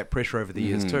felt that pressure over the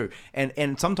years too.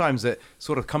 And sometimes it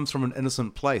sort of comes from an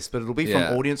innocent place, but it'll be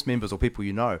from audience members or people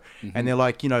you know, and they're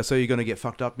like, you know, so you're going to get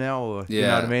fucked up now, or you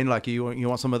know what I mean? Like you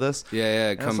want some of this?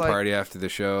 And come party after the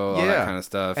show, all that kind of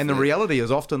stuff. And the reality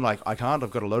is often like, I can't.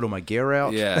 I've got to load all my gear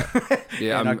out. I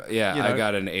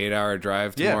got an 8-hour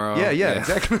drive tomorrow.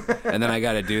 Exactly. And then I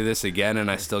got to do this again.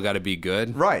 And I still got to be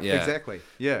good. Right. Exactly.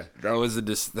 Yeah. That was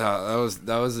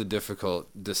a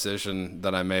difficult decision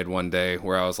that I made one day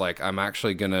where I was like, I'm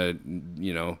actually gonna,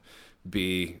 you know,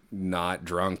 be not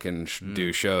drunk and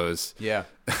do shows. Yeah.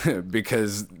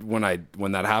 Because when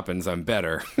that happens, I'm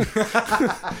better.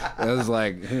 I was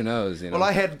like, who knows? You know? Well,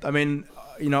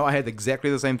 I had exactly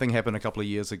the same thing happen a couple of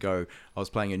years ago. I was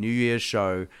playing a New Year's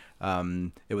show.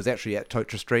 It was actually at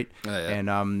Tokra Street,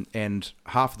 and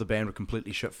half of the band were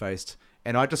completely shit-faced,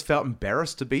 and I just felt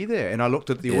embarrassed to be there. And I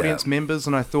looked at the audience members,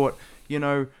 and I thought, you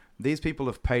know, these people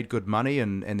have paid good money,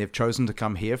 and they've chosen to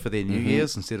come here for their New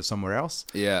Year's instead of somewhere else.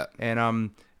 Yeah.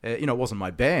 And you know, it wasn't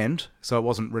my band, so it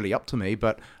wasn't really up to me,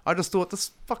 but I just thought,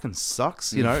 this fucking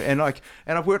sucks, you know, and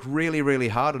I've worked really, really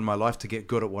hard in my life to get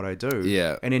good at what I do.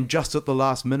 Yeah. And then just at the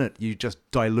last minute, you just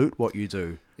dilute what you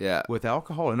do. Yeah. With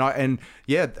alcohol.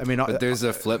 But there's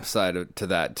a flip side to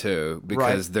that too,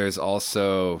 because there's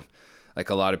also,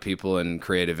 like, a lot of people in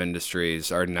creative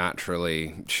industries are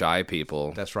naturally shy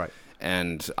people. That's right.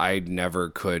 And I never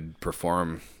could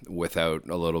perform without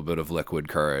a little bit of liquid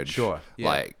courage. Sure. Yeah.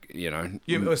 Like, you know.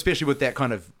 Especially with that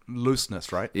kind of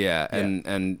looseness, right? Yeah.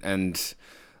 And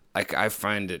like, I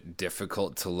find it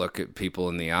difficult to look at people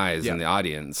in the eyes in the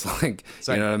audience. Like,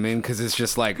 you know what I mean? Because it's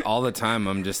just like all the time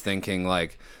I'm just thinking,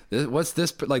 like, what's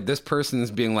this, like, this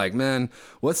person's being like, man,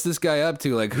 what's this guy up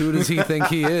to? Like, who does he think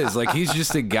he is? Like, he's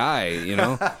just a guy, you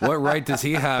know? What right does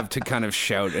he have to kind of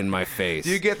shout in my face?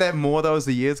 Do you get that more though as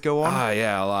the years go on?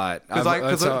 Yeah, a lot.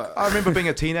 Because I remember being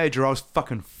a teenager, I was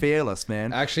fucking fearless,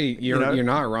 man. Actually, you're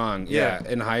not wrong. Yeah.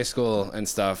 In high school and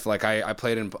stuff, like I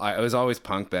played in, I was always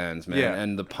punk bands, man. Yeah.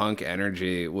 And the punk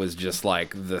energy was just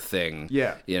like the thing.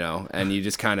 Yeah. You know, and you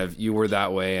just kind of, you were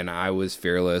that way, and I was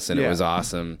fearless, and it was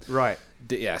awesome. Right.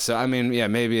 Yeah. So, I mean, yeah,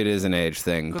 maybe it is an age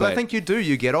thing. Because I think you do.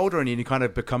 You get older and you kind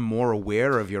of become more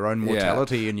aware of your own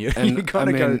mortality, and you kind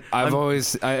of go.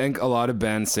 I think a lot of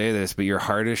bands say this, but your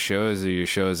hardest shows are your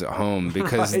shows at home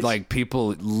because like people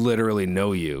literally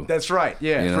know you. That's right.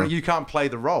 Yeah, You know? you can't play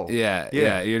the role.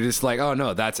 Yeah. You're just like, oh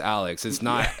no, that's Alex. It's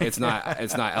not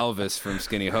Elvis from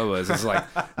Skinny Hobos. It's like,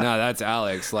 no, that's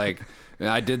Alex. Like,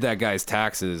 I did that guy's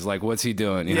taxes. Like, what's he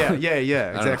doing? You know? Yeah,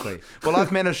 exactly. Well,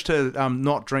 I've managed to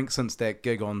not drink since that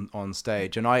gig on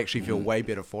stage, and I actually feel way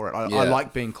better for it. I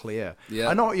like being clear. Yeah.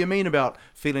 I know what you mean about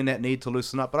feeling that need to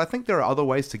loosen up, but I think there are other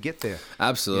ways to get there.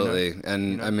 Absolutely. You know?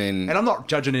 And I mean, and I'm not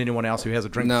judging anyone else who has a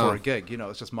drink for a gig. You know,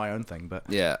 it's just my own thing. But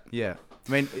yeah. I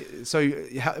mean, so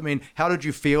how did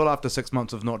you feel after 6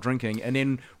 months of not drinking? And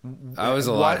then I was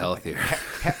a lot healthier.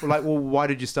 Why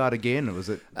did you start again? Was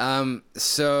it?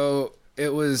 So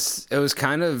it was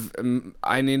kind of,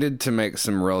 I needed to make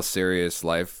some real serious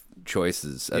life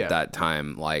choices at that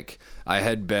time. Like, I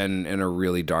had been in a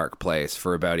really dark place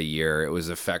for about a year. It was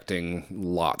affecting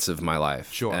lots of my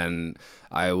life. Sure. And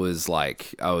I was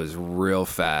real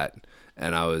fat,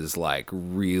 and I was like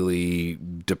really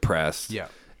depressed. Yeah.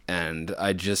 And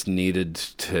I just needed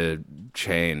to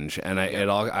change. And it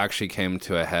all actually came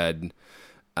to a head.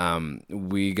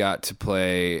 We got to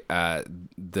play at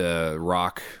the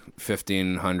Rock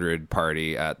 1500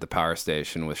 party at the power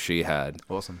station with Shihad.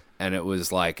 Awesome. And it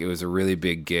was a really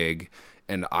big gig,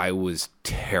 and I was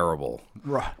terrible.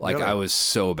 Right. Like, Really? I was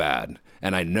so bad.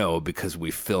 And I know because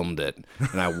we filmed it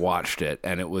and I watched it,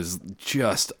 and it was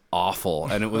just awful.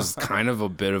 And it was kind of a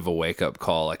bit of a wake-up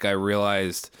call. Like, I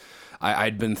realized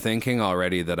I'd been thinking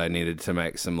already that I needed to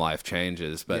make some life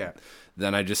changes, but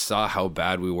then I just saw how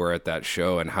bad we were at that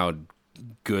show and how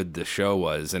good the show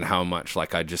was and how much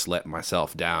like I just let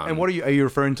myself down. And what are you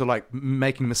referring to, like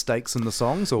making mistakes in the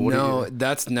songs, or what? No,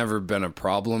 that's never been a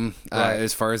problem. Right.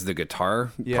 As far as the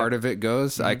guitar part of it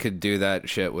goes, I could do that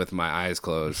shit with my eyes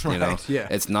closed. You know,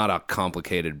 it's not a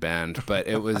complicated band, but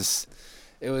it was.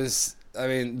 I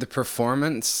mean, the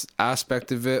performance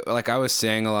aspect of it, like I was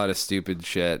saying a lot of stupid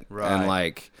shit, and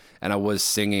I was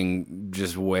singing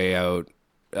just way out,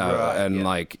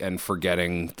 and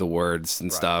forgetting the words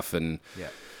and stuff, and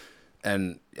I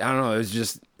don't know, it was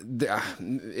just,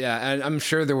 and I'm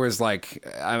sure there was like,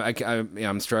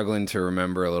 I'm struggling to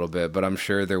remember a little bit, but I'm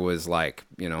sure there was like,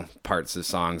 you know, parts of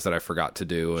songs that I forgot to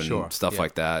do and stuff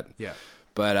like that. Yeah.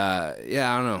 But I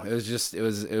don't know. It was just it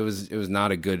was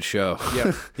not a good show.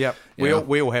 Yep. We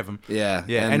all have them. Yeah.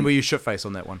 And were you shit face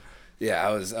on that one? Yeah,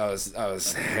 I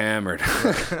was hammered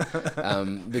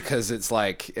because it's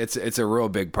like it's a real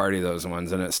big party, those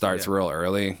ones, and it starts real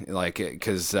early, like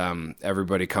because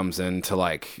everybody comes in to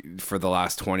like for the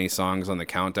last 20 songs on the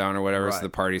countdown or whatever, so the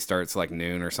party starts like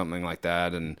noon or something like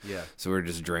that, and so we're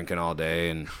just drinking all day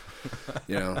and.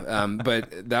 You know,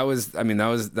 but that was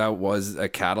a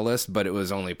catalyst, but it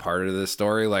was only part of the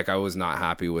story. Like I was not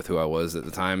happy with who I was at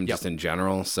the time, just in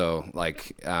general. So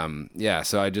like,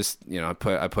 so I just, you know,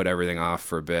 I put everything off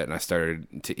for a bit, and I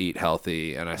started to eat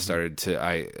healthy, and I started to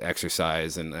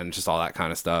exercise and just all that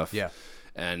kind of stuff. Yeah.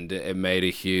 And it made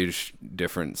a huge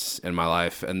difference in my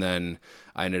life. And then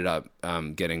I ended up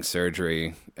getting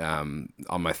surgery on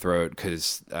my throat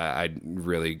because I'd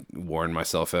really worn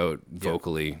myself out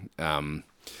vocally.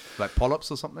 Like polyps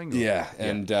or something? Or? Yeah,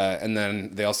 and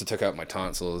then they also took out my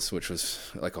tonsils, which was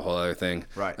like a whole other thing.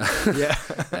 Right.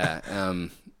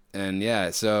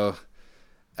 So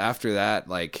after that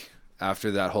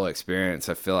whole experience,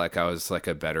 I feel like I was like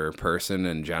a better person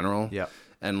in general. Yeah.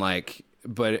 And like,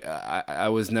 but I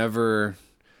was never.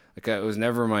 Like it was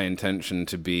never my intention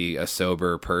to be a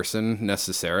sober person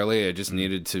necessarily. I just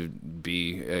needed to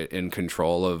be in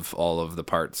control of all of the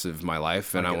parts of my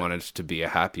life, and I wanted to be a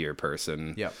happier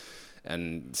person. Yeah.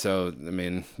 And so, I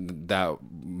mean, that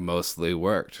mostly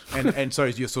worked. And so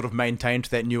you sort of maintained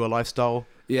that newer lifestyle?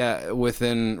 Yeah,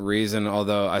 within reason,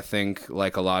 although I think,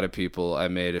 like a lot of people, I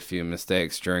made a few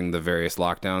mistakes during the various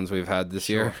lockdowns we've had this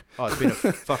year. Oh, it's been a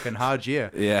fucking hard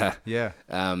year. Yeah. Yeah.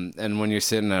 And when you're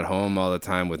sitting at home all the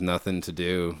time with nothing to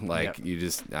do, like, you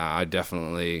just, I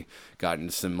definitely got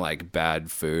into some, like,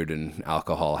 bad food and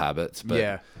alcohol habits.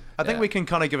 But, I think we can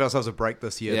kind of give ourselves a break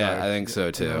this year. Yeah, though. I think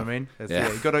so too. You know what I mean?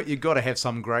 Yeah. You got to have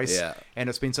some grace. Yeah. And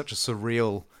it's been such a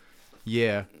surreal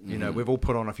year. You know, we've all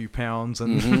put on a few pounds,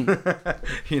 and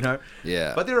you know.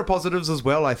 Yeah. But there are positives as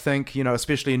well. I think, you know,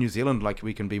 especially in New Zealand, like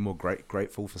we can be more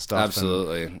grateful for stuff.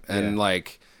 Absolutely.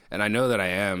 And I know that I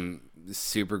am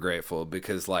super grateful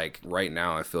because like right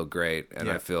now I feel great and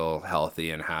I feel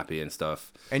healthy and happy and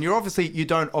stuff. And you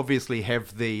don't obviously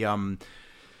have the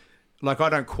like I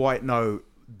don't quite know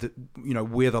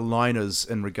where the line is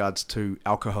in regards to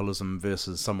alcoholism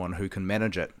versus someone who can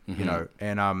manage it, you know,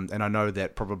 and I know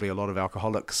that probably a lot of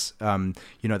alcoholics,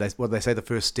 you know, they say the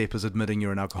first step is admitting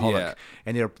you're an alcoholic,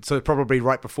 and so probably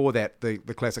right before that the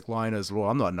classic line is, well,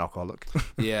 I'm not an alcoholic.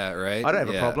 Yeah, right. I don't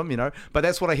have a problem, you know, but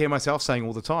that's what I hear myself saying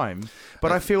all the time.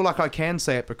 But I feel like I can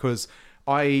say it because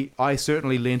I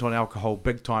certainly leaned on alcohol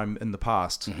big time in the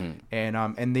past,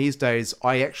 and these days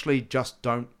I actually just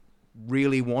don't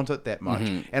really want it that much,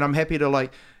 and I'm happy to,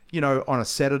 like, you know, on a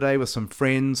Saturday with some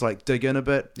friends, like dig in a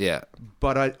bit,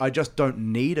 but I just don't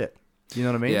need it, you know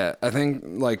what I mean? I think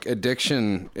like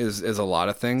addiction is a lot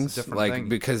of things, like thing.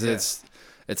 Because it's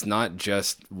not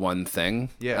just one thing,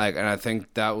 like, and I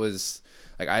think that was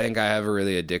like, I think I have a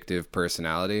really addictive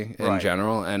personality in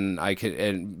general, and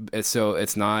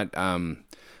it's not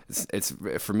it's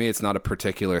for me, it's not a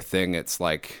particular thing. It's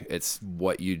like, it's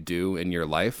what you do in your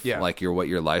life, like what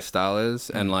your lifestyle is.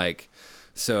 And like,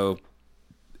 so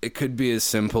it could be as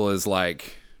simple as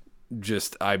like,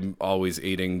 just, I'm always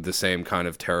eating the same kind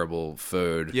of terrible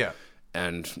food.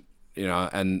 And, you know,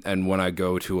 and when I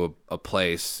go to a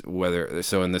place,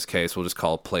 so in this case, we'll just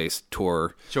call a place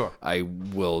tour. I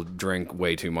will drink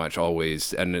way too much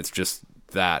always. And it's just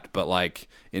that, but like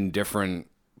in different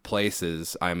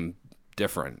places, I'm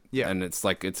different, and it's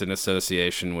like, it's an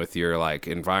association with your like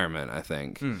environment, I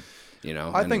think. You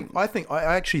know,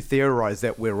 I actually theorize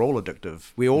that we're all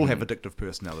addictive. We all have addictive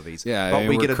personalities. Yeah, but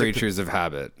we're creatures of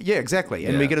habit. Yeah, exactly.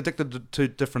 And we get addicted to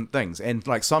different things. And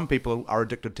like, some people are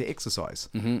addicted to exercise,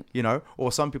 you know,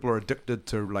 or some people are addicted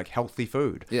to like healthy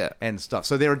food and stuff.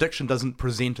 So their addiction doesn't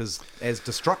present as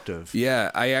destructive.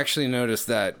 Yeah, I actually noticed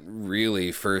that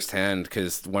really firsthand,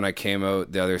 because when I came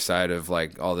out the other side of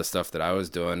like all the stuff that I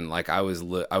was doing, like I was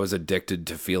addicted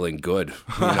to feeling good.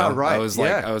 You know? Right. I was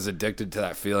like, I was addicted to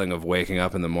that feeling of waking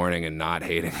up in the morning and not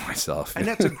hating myself, and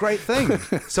that's a great thing.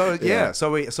 So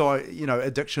you know,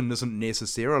 addiction isn't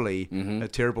necessarily a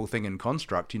terrible thing in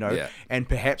construct, you know, and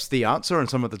perhaps the answer in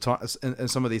some of the times in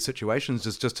some of these situations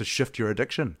is just to shift your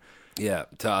addiction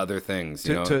to other things,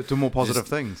 to more positive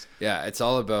things. It's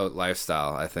all about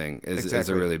lifestyle, I think, is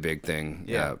a really big thing.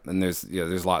 And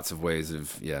there's lots of ways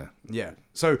of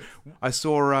So I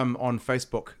saw on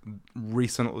Facebook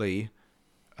recently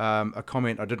a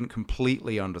comment I didn't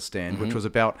completely understand, which was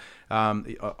about,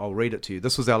 I'll read it to you.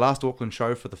 This was our last Auckland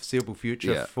show for the foreseeable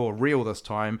future, for real this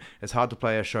time. It's hard to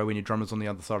play a show when your drummer's on the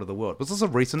other side of the world. Was this a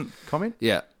recent comment?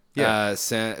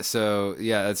 So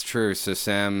that's true. So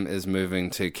Sam is moving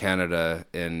to Canada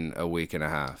in a week and a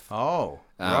half. Oh,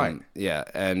 right. Yeah,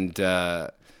 and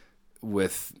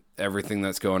with everything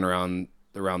that's going around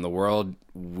the world,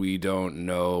 we don't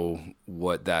know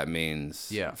what that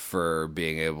means for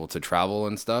being able to travel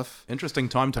and stuff. Interesting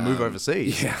time to move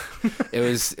overseas. It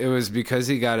was because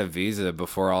he got a visa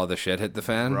before all the shit hit the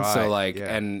fan. Right, so like,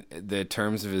 and the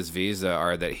terms of his visa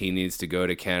are that he needs to go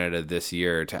to Canada this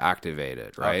year to activate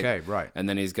it, right? Okay, right. And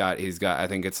then he's got I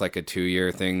think it's like a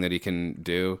 2-year thing that he can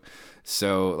do.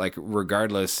 So like,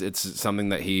 regardless, it's something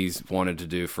that he's wanted to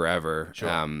do forever. Sure.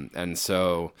 And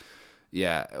so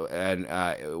and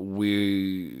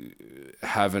we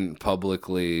haven't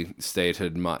publicly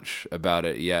stated much about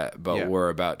it yet, but we're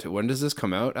about to. When does this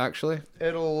come out, actually?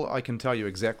 I can tell you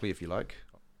exactly if you like.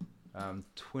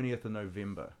 20th of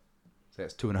November. So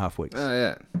that's 2.5 weeks. Oh,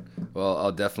 yeah. Well,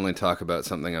 I'll definitely talk about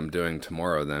something I'm doing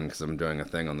tomorrow then, because I'm doing a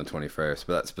thing on the 21st,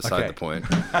 but that's beside the point.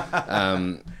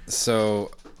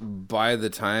 So by the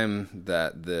time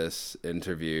that this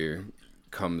interview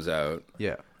comes out,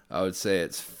 I would say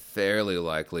it's fairly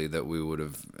likely that we would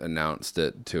have announced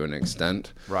it to an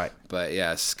extent. Right. But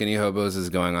yeah, Skinny Hobos is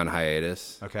going on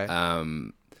hiatus. Okay.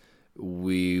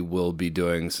 We will be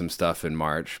doing some stuff in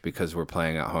March because we're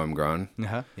playing at Homegrown.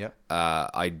 Yep.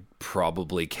 I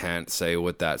probably can't say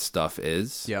what that stuff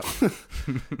is. Yep.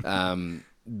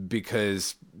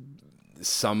 Because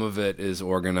some of it is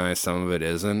organized, some of it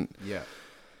isn't. Yeah.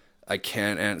 I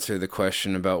can't answer the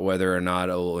question about whether or not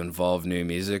it will involve new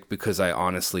music, because I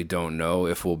honestly don't know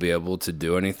if we'll be able to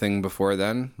do anything before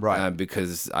then. Right.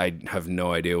 Because I have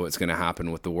no idea what's going to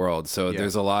happen with the world. So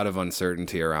there's a lot of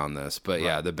uncertainty around this.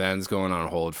 But the band's going on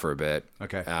hold for a bit.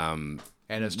 Okay.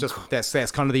 And it's just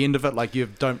that's kind of the end of it. Like you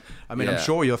don't. I mean, I'm Yeah.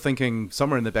 sure you're thinking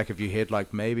somewhere in the back of your head,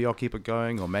 like maybe I'll keep it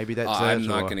going, or maybe that's it. I'm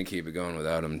not or- going to keep it going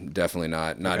without him. Definitely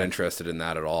not. Not Okay. interested in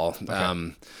that at all.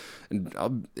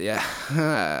 Yeah,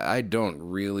 I don't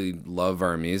really love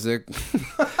our music.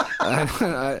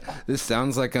 This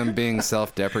sounds like I'm being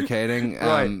self-deprecating,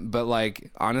 Right. but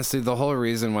like honestly, the whole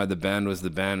reason why the band was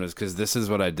because this is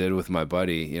what I did with my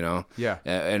buddy, you know. Yeah.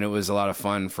 And it was a lot of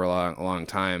fun for a long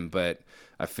time, but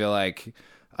I feel like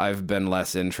I've been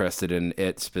less interested in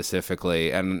it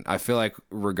specifically, and I feel like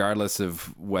regardless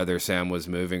of whether Sam was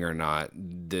moving or not,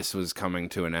 this was coming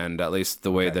to an end, at least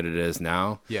the way that it is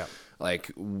now. Yeah.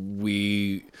 Like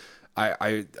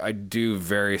I do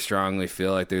very strongly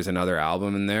feel like there's another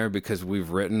album in there because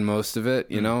we've written most of it,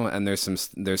 you know, and there's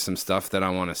some stuff that I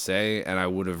want to say, and I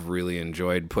would have really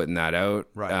enjoyed putting that out.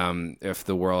 Right. If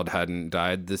the world hadn't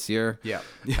died this year. Yeah.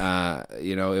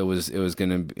 You know, it was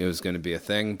gonna be a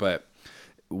thing, but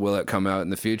will it come out in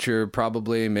the future?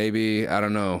 Probably, maybe. I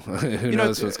don't know. Who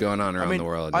knows what's going on around the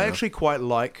world? I you know? actually quite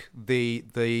like the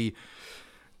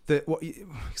what,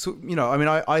 so, you know, I mean,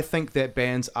 I think that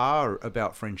bands are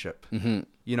about friendship,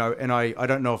 you know, and I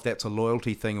don't know if that's a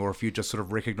loyalty thing or if you're just sort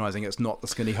of recognizing it's not the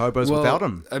Skinny Hobos without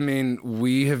them. I mean,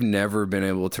 we have never been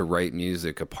able to write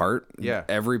music apart. Yeah.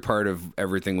 Every part of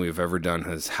everything we've ever done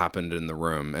has happened in the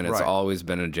room, and it's Right. always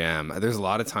been a jam. There's a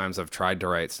lot of times I've tried to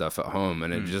write stuff at home,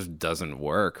 and it just doesn't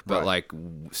work. But Right. like,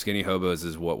 Skinny Hobos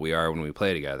is what we are when we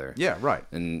play together. Yeah, right.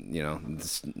 And, you know,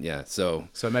 so...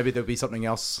 So maybe there'll be something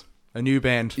else, a new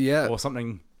band, Yeah. or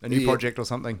something, a new Yeah, project or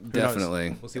something. Who knows?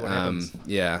 Definitely. We'll see what happens.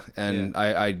 Yeah, and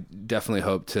I definitely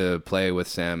hope to play with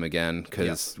Sam again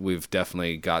because we've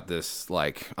definitely got this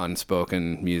like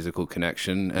unspoken musical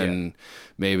connection, and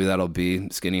maybe that'll be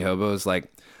Skinny Hobos. Like,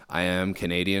 I am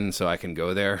Canadian, so I can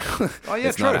go there. Oh, yeah,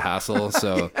 it's not true. a hassle.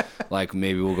 So, like,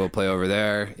 maybe we'll go play over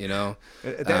there. You know.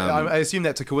 I assume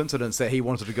that's a coincidence that he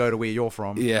wanted to go to where you're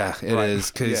from. Yeah, it Right. is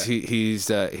because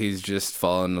Yeah. he's just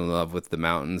fallen in love with the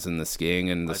mountains and the skiing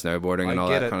and the snowboarding and all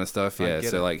get that it. kind of stuff. I Yeah,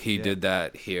 get so it. like he Yeah. did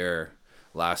that here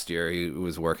last year. He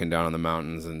was working down on the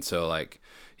mountains, and so like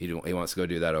he wants to go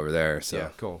do that over there. So Yeah,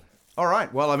 cool. All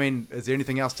right. Well, I mean, is there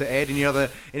anything else to add? Any other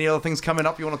things coming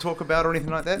up you want to talk about or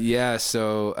anything like that? Yeah,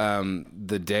 so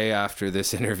the day after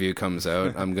this interview comes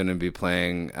out, I'm going to be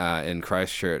playing in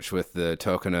Christchurch with the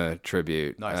Tokena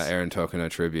tribute, Nice. Aaron Tokena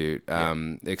tribute,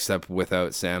 except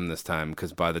without Sam this time,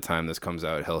 because by the time this comes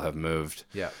out, he'll have moved.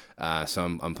 Yeah.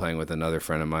 So I'm playing with another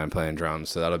friend of mine playing drums,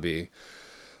 so that'll be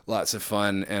lots of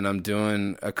fun. And I'm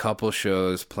doing a couple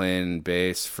shows playing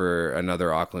bass for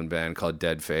another Auckland band called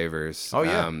Dead Favors. Oh,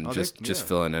 yeah. Just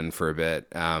filling in for a bit.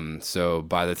 So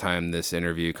by the time this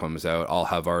interview comes out, I'll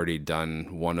have already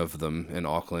done one of them in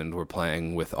Auckland. We're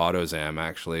playing with AutoZam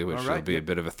actually, which All right, will be yeah. a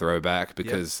bit of a throwback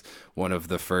because one of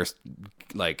the first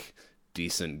like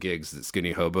decent gigs that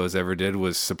Skinny Hobos ever did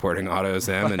was supporting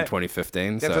AutoZam in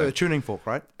 2015. That's so a tuning fork,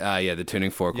 right? yeah, the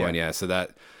tuning fork Yeah. one. Yeah, so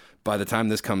that by the time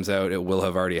this comes out, it will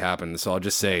have already happened. So I'll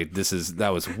just say that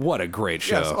was what a great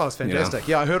show. Yeah, it's you know? fantastic.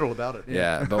 Yeah, I heard all about it.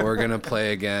 Yeah, but we're gonna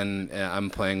play again. I'm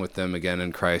playing with them again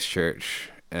in Christchurch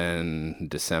in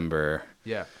December,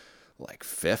 Yeah. like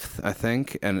 5th, I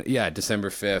think, and yeah,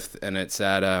 December 5th, and it's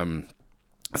at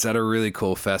a really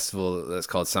cool festival that's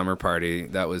called Summer Party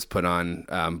that was put on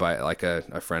by like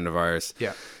a friend of ours.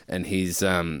 Yeah. And he's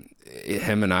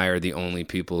him and I are the only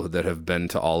people that have been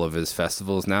to all of his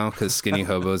festivals now because Skinny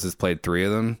Hobos has played 3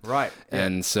 of them. Right. Yeah.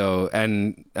 And so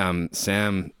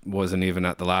Sam wasn't even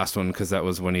at the last one because that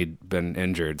was when he'd been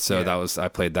injured. So I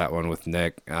played that one with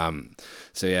Nick.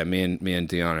 So yeah, me and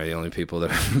Dion are the only people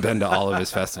that have been to all of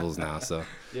his festivals now. So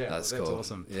Yeah, that's well, cool.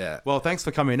 awesome. Yeah. Well, thanks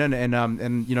for coming in,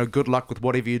 and you know, good luck with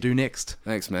whatever you do next.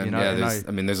 Thanks, man. You know, yeah,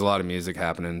 and there's a lot of music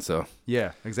happening. So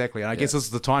Yeah, exactly. And I guess this is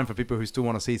the time for people who still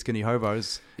want to see Skinny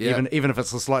Hobos, Yeah. even if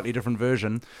it's a slightly different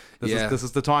version. This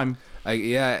is the time.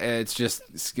 It's just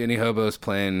Skinny Hobos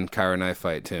playing Kyra Knife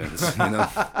Fight tunes, you know,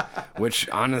 which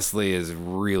honestly is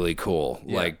really cool.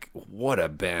 Yeah. Like, what a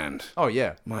band! Oh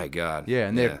yeah, My God. yeah,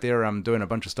 and they're doing a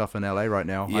bunch of stuff in LA right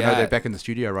now. I know Yeah. they're back in the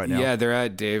studio right now. Yeah, they're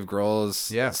at Dave Grohl's.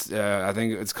 Yeah. I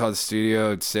think it's called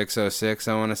Studio 606.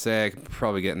 I want to say I'm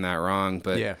probably getting that wrong,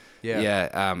 but Yeah.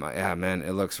 yeah, man,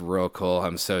 it looks real cool.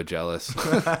 I'm so jealous.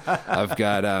 I've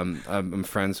got I'm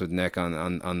friends with Nick on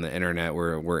the internet.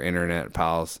 We're internet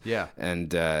pals. Yeah.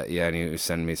 and and he was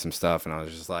sending me some stuff, and I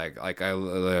was just like I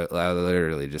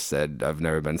literally just said, said, I've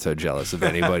never been so jealous of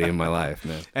anybody in my life,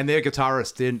 man. And their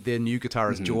guitarist, their new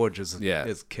guitarist, George,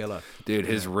 is killer. Dude,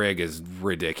 his rig is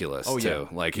ridiculous, too.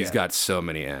 Like, he's got so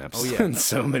many amps and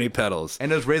so many pedals.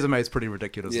 And his resume is pretty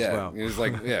ridiculous as well. He was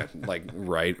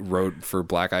wrote for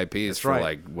Black Eyed Peas for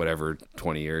like whatever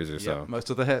 20 years or so. Most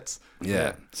of the hits.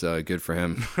 Yeah, so good for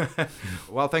him.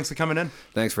 Well, thanks for coming in.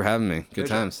 Thanks for having me. Good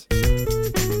times.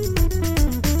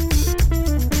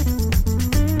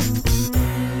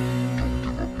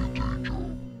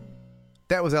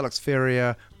 That was Alex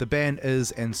Ferrier. The band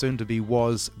is, and soon to be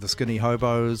was, the Skinny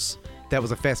Hobos. That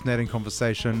was a fascinating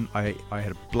conversation. I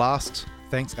had a blast.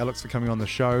 Thanks, Alex, for coming on the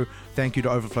show. Thank you to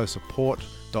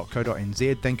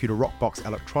overflowsupport.co.nz. Thank you to Rockbox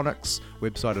Electronics.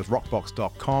 Website is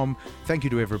rockbox.com. Thank you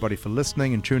to everybody for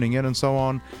listening and tuning in and so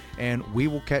on. And we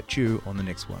will catch you on the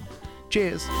next one.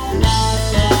 Cheers.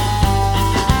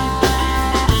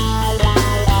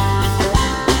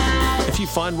 If you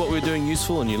find what we're doing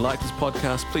useful and you like this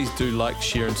podcast, please do like,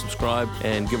 share, and subscribe,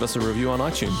 and give us a review on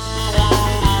iTunes.